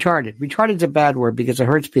word retarded. Retarded's a bad word because it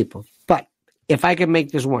hurts people. But if I can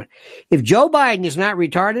make this one, if Joe Biden is not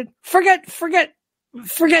retarded, forget,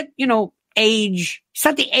 age. It's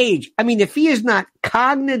not the age. I mean, if he is not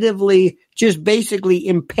cognitively just basically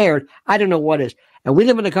impaired, I don't know what is. And we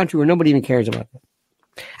live in a country where nobody even cares about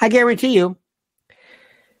that. I guarantee you,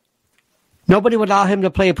 nobody would allow him to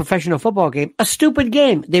play a professional football game, a stupid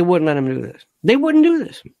game. They wouldn't let him do this. They wouldn't do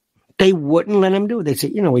this. They wouldn't let him do it. They say,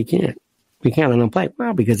 we can't. We can't let him play.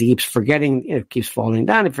 Well, because he keeps forgetting, keeps falling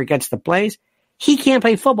down. He forgets the plays. He can't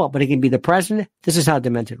play football, but he can be the president. This is how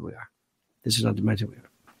demented we are.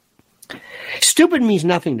 Stupid means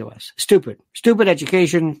nothing to us. Stupid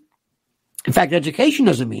education. In fact, education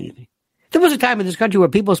doesn't mean anything. There was a time in this country where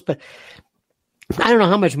people spent, I don't know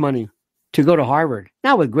how much money to go to Harvard.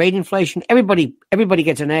 Now with grade inflation, everybody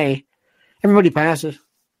gets an A. Everybody passes.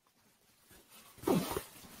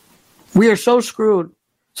 We are so screwed.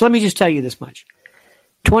 So let me just tell you this much.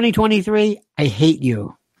 2023, I hate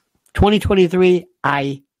you. 2023,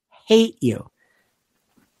 I hate you.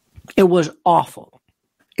 It was awful.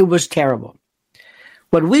 It was terrible.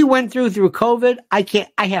 What we went through COVID, I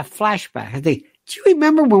have flashbacks. I think, do you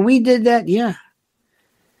remember when we did that? Yeah.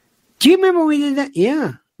 Do you remember when we did that?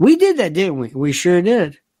 Yeah. We did that, didn't we? We sure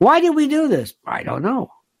did. Why did we do this? I don't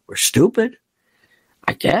know. We're stupid,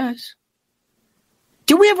 I guess.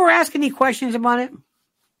 Did we ever ask any questions about it?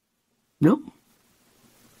 No.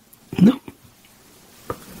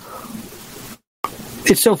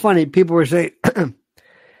 It's so funny. People were saying,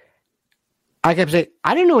 I kept saying,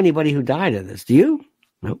 I didn't know anybody who died of this. Do you?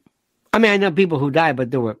 No. I mean, I know people who died,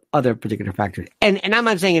 but there were other particular factors. And I'm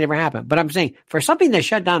not saying it never happened, but I'm saying for something that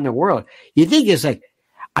shut down the world, you think it's like,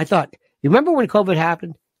 I thought, you remember when COVID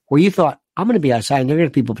happened, where you thought, I'm going to be outside and there are going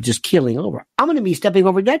to be people just keeling over. I'm going to be stepping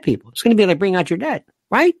over dead people. It's going to be like bring out your dead,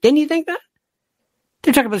 right? Didn't you think that?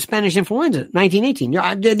 They're talking about the Spanish influenza,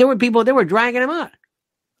 1918. There were people, they were dragging them out.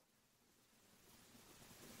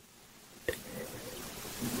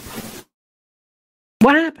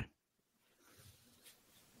 What happened?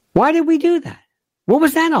 Why did we do that? What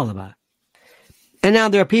was that all about? And now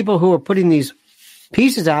there are people who are putting these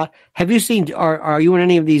pieces out. Have you seen, are you in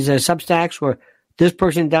any of these Substacks where this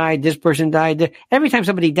person died? Every time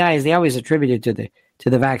somebody dies, they always attribute it to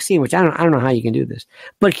the vaccine, which I don't know how you can do this.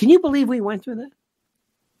 But can you believe we went through that?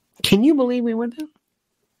 Can you believe we went through?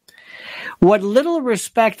 What little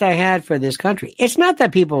respect I had for this country, it's not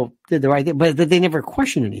that people did the right thing, but that they never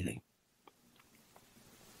questioned anything.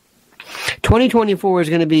 2024 is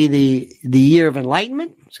going to be the year of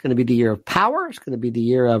enlightenment. It's going to be the year of power. It's going to be the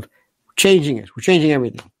year of changing it. We're changing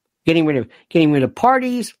everything. Getting rid of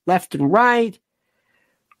parties, left and right.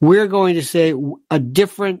 We're going to say a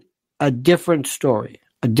different story.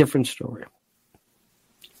 A different story.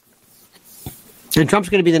 And Trump's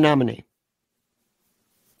going to be the nominee.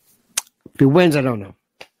 If he wins, I don't know.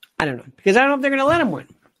 Because I don't know if they're going to let him win.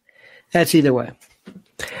 That's either way.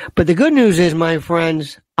 But the good news is, my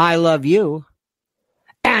friends, I love you.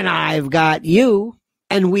 And I've got you.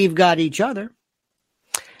 And we've got each other.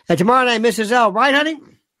 And tomorrow night, Mrs. L, right, honey?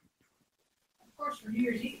 Of course, for New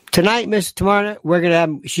Year's Eve. Tonight, tomorrow night, we're gonna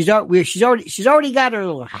have. She's already got her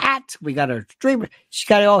little hat. We got her streamer.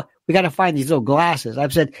 We got to find these little glasses.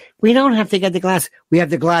 I've said we don't have to get the glasses. We have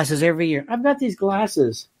the glasses every year. I've got these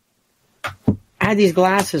glasses. I had these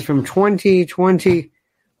glasses from 2020.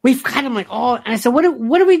 We've got them like all. And I said, what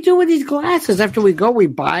do we do with these glasses after we go? We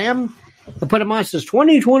buy them and put them on. It says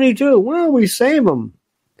 2022. Well, we save them.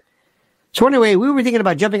 So anyway, we were thinking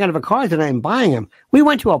about jumping out of a car tonight and buying them. We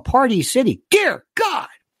went to a party city. Dear God.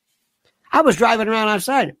 I was driving around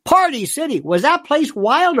outside. Party City. Was that place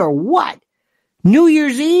wild or what? New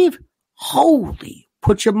Year's Eve? Holy.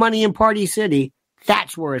 Put your money in Party City.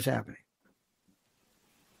 That's where it's happening.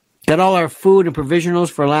 Got all our food and provisionals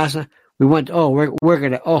for last night. We went, we're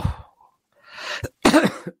going to,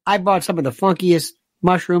 I bought some of the funkiest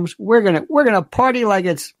mushrooms. We're going to party like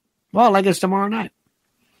it's tomorrow night.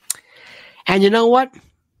 And you know what?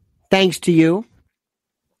 Thanks to you.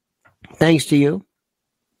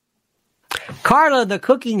 Carla, the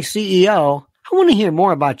cooking CEO, I want to hear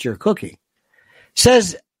more about your cooking.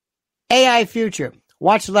 Says AI future.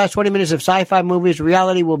 Watch the last 20 minutes of sci-fi movies.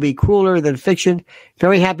 Reality will be crueler than fiction.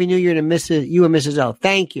 Very happy New Year to you and Mrs. L.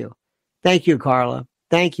 Thank you. Thank you, Carla.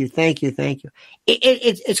 Thank you.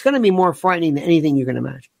 It's going to be more frightening than anything you can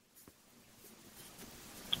imagine.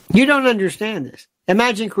 You don't understand this.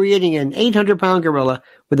 Imagine creating an 800-pound gorilla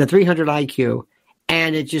with a 300 IQ,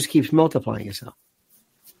 and it just keeps multiplying itself.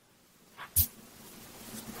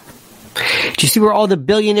 Do you see where all the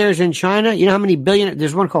billionaires in China? You know how many billionaires?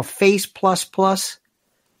 There's one called Face Plus Plus.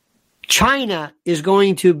 China is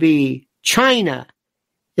going to be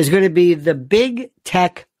the big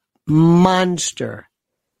tech monster.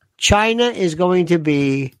 China is going to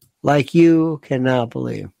be like you cannot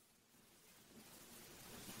believe.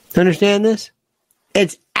 Understand this?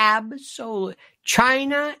 It's absolute.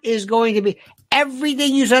 China is going to be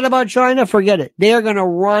everything you said about China. Forget it. They are going to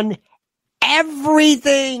run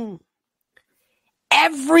everything.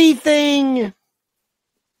 Everything.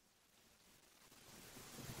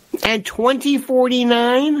 And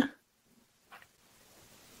 2049?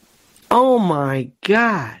 Oh my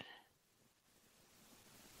God.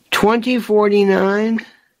 2049? What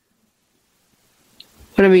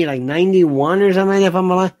do I mean, like 91 or something like that, if I'm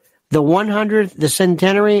alive? The 100th, the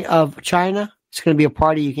centenary of China, it's going to be a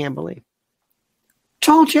party you can't believe. It's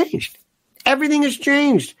all changed. Everything has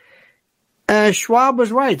changed. Schwab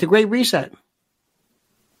was right. The Great Reset.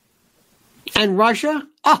 And Russia?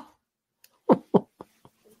 Oh.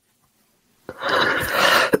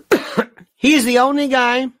 He's the only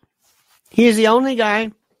guy.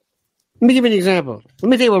 Let me give you an example. Let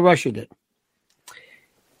me tell you what Russia did.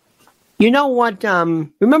 You know what?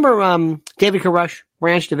 Remember David Koresh,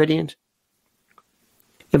 Ranch Davidians?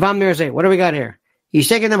 If I'm there and say, what do we got here? He's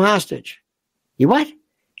taking them hostage. You what?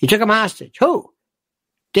 He took them hostage. Who?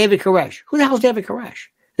 David Koresh. Who the hell's David Koresh?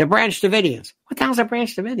 The Branch Davidians. What the hell's the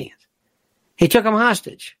Branch Davidians? He took them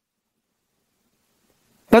hostage.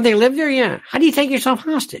 But they live there? Yeah. How do you take yourself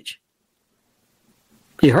hostage?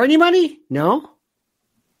 You hurt anybody? No.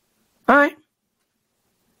 All right.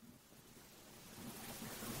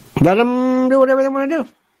 Let them do whatever they want to do.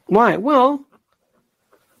 Why? Well,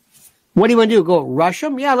 what do you want to do? Go rush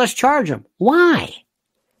them? Yeah, let's charge them. Why?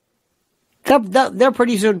 They're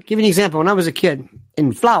pretty soon. Give you an example. When I was a kid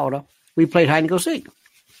in Florida, we played hide and go seek.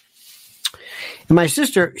 And my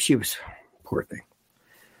sister, she was poor thing.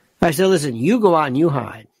 I said, listen, you go out and you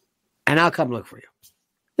hide, and I'll come look for you.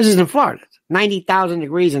 This is in Florida. It's 90,000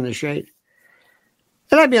 degrees in the shade.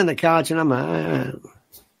 Then I'd be on the couch, and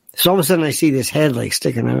so all of a sudden I see this head like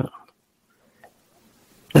sticking out.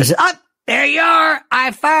 I said, there you are.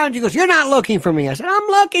 I found you. He goes, you're not looking for me. I said, I'm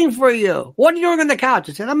looking for you. What are you doing on the couch?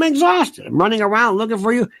 I said, I'm exhausted. I'm running around looking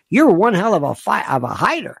for you. You're one hell of a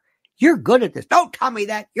hider. You're good at this. Don't tell me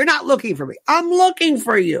that. You're not looking for me. I'm looking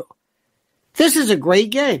for you. This is a great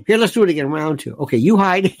game. Here, let's do it again, round 2. Okay, you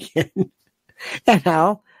hide again. And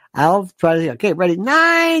I'll try to, okay, ready,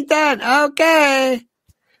 9, 10, okay.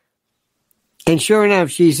 And sure enough,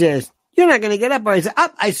 she says, you're not going to get up. I said,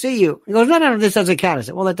 up, I see you. He goes, no, this doesn't count. I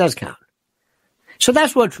said, well, it does count. So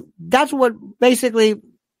that's what basically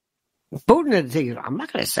Putin had to take. I'm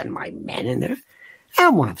not going to send my men in there. I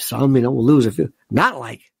won't have some, we'll lose a few. Not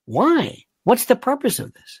like, why? What's the purpose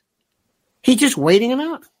of this? He's just waiting it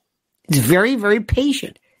out. He's very, very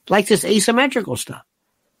patient. Like this asymmetrical stuff.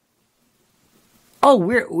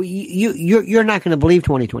 Oh, you're not going to believe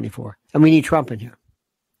 2024. And we need Trump in here.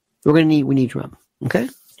 We need Trump. Okay?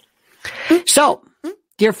 So,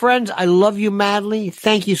 dear friends, I love you madly.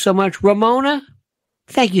 Thank you so much. Ramona,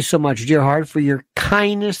 thank you so much, dear heart, for your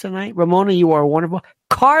kindness tonight. Ramona, you are wonderful.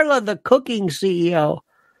 Carla, the cooking CEO,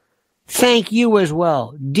 thank you as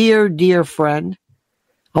well. Dear, dear friend.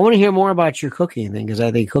 I want to hear more about your cooking thing, because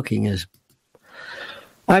I think cooking is...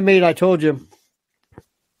 I told you,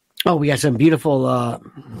 we got some beautiful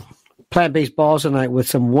plant-based balls tonight with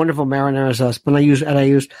some wonderful marinara sauce. But I used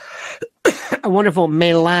a wonderful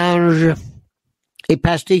mélange, a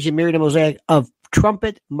pastiche and myriad mosaic of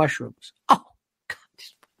trumpet mushrooms. Oh, God, this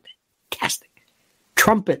is fantastic.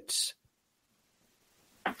 Trumpets,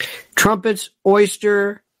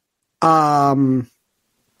 oyster,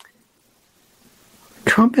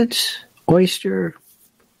 oyster.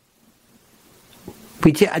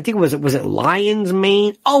 I think was it lion's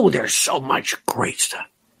mane? Oh, there's so much great stuff.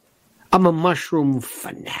 I'm a mushroom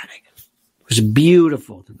fanatic. It was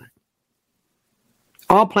beautiful tonight.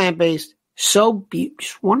 All plant-based. So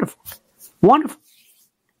just wonderful. Wonderful.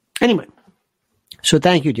 Anyway. So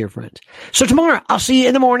thank you, dear friends. So tomorrow, I'll see you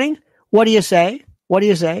in the morning. What do you say?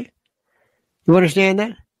 You understand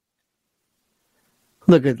that?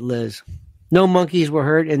 Look at Liz. No monkeys were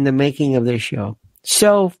hurt in the making of this show.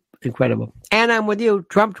 So incredible. And I'm with you.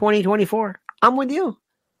 Trump 2024. I'm with you.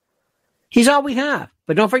 He's all we have.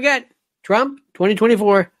 But don't forget, Trump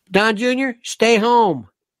 2024. Don Jr., stay home.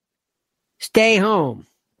 Stay home.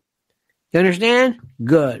 You understand?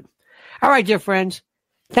 Good. All right, dear friends.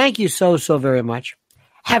 Thank you so, so very much.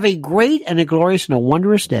 Have a great and a glorious and a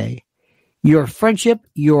wondrous day. Your friendship,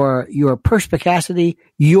 your perspicacity,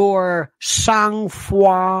 your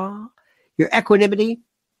sang-froid, your equanimity,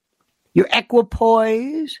 your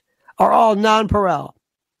equipoise are all non-pareil,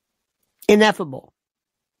 ineffable,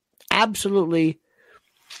 absolutely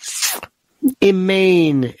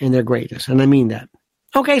immane in their greatness. And I mean that.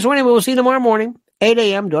 Okay, so anyway, we'll see you tomorrow morning, 8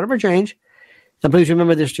 a.m., don't ever change. And please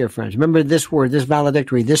remember this, dear friends. Remember this word, this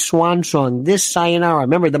valedictory, this swan song, this sayonara.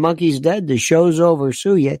 Remember, the monkey's dead, the show's over,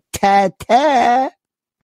 sue ya. Ta-ta!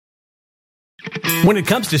 When it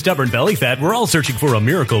comes to stubborn belly fat, we're all searching for a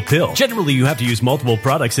miracle pill. Generally, you have to use multiple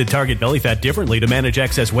products that target belly fat differently to manage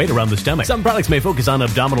excess weight around the stomach. Some products may focus on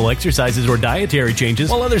abdominal exercises or dietary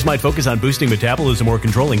changes, while others might focus on boosting metabolism or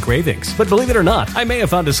controlling cravings. But believe it or not, I may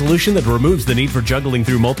have found a solution that removes the need for juggling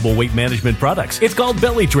through multiple weight management products. It's called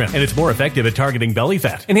Belly Trim, and it's more effective at targeting belly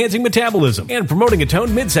fat, enhancing metabolism, and promoting a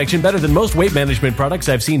toned midsection better than most weight management products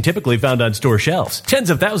I've seen typically found on store shelves.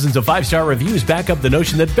 Tens of thousands of 5-star reviews back up the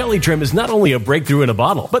notion that Belly Trim is not only a breakthrough in a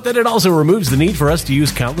bottle, but that it also removes the need for us to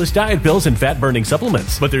use countless diet pills and fat-burning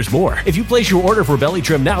supplements. But there's more. If you place your order for Belly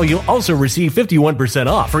Trim now, you'll also receive 51%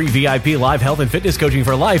 off, free VIP live health and fitness coaching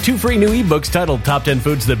for life, 2 free new ebooks titled Top 10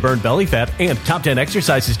 Foods That Burn Belly Fat and Top 10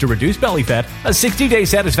 Exercises to Reduce Belly Fat, a 60-day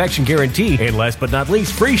satisfaction guarantee, and last but not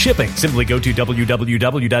least, free shipping. Simply go to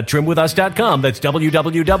www.trimwithus.com. That's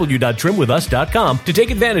www.trimwithus.com to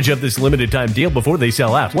take advantage of this limited time deal before they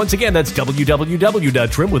sell out. Once again, that's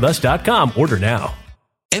www.trimwithus.com. Order now.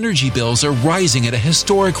 Energy bills are rising at a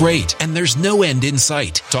historic rate, and there's no end in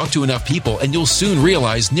sight. Talk to enough people, and you'll soon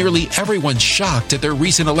realize nearly everyone's shocked at their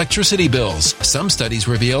recent electricity bills. Some studies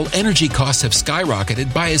reveal energy costs have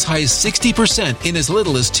skyrocketed by as high as 60% in as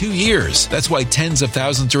little as 2 years. That's why tens of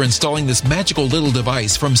thousands are installing this magical little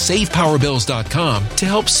device from SavePowerBills.com to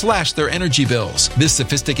help slash their energy bills. This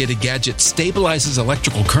sophisticated gadget stabilizes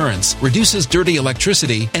electrical currents, reduces dirty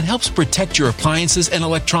electricity, and helps protect your appliances and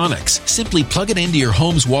electronics. Simply plug it into your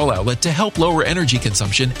home's wall outlet to help lower energy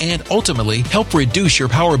consumption and ultimately help reduce your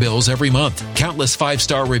power bills every month. Countless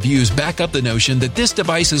 5-star reviews back up the notion that this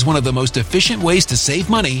device is one of the most efficient ways to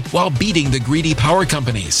save money while beating the greedy power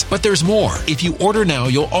companies. But there's more. If you order now,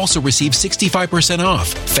 you'll also receive 65% off,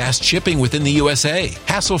 fast shipping within the USA,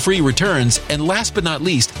 hassle-free returns, and last but not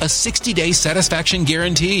least, a 60-day satisfaction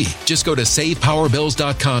guarantee. Just go to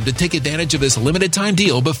SavePowerBills.com to take advantage of this limited time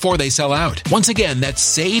deal before they sell out. Once again,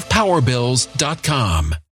 that's SavePowerBills.com.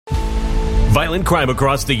 Violent crime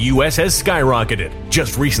across the U.S. has skyrocketed.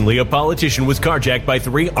 Just recently, a politician was carjacked by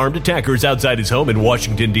 3 armed attackers outside his home in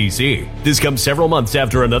Washington, D.C. This comes several months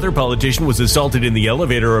after another politician was assaulted in the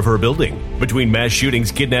elevator of her building. Between mass shootings,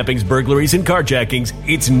 kidnappings, burglaries, and carjackings,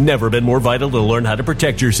 it's never been more vital to learn how to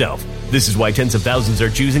protect yourself. This is why tens of thousands are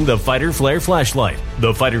choosing the Fighter Flare flashlight.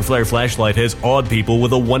 The Fighter Flare flashlight has awed people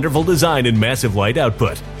with a wonderful design and massive light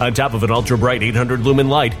output. On top of an ultra-bright 800-lumen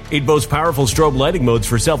light, it boasts powerful strobe lighting modes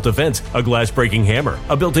for self-defense, a glass-breaking hammer,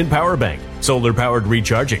 a built-in power bank, solar-powered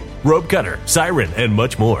recharging, rope cutter, siren, and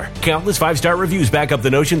much more. Countless 5-star reviews back up the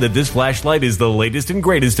notion that this flashlight is the latest and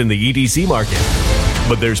greatest in the EDC market.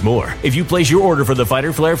 But there's more. If you place your order for the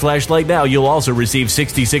Fighter Flare flashlight now, you'll also receive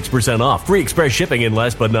 66% off, free express shipping, and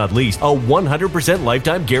last but not least, a 100%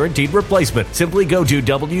 lifetime guaranteed replacement. Simply go to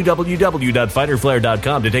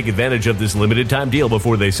www.fighterflare.com to take advantage of this limited time deal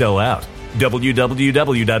before they sell out.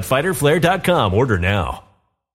 www.fighterflare.com. Order now.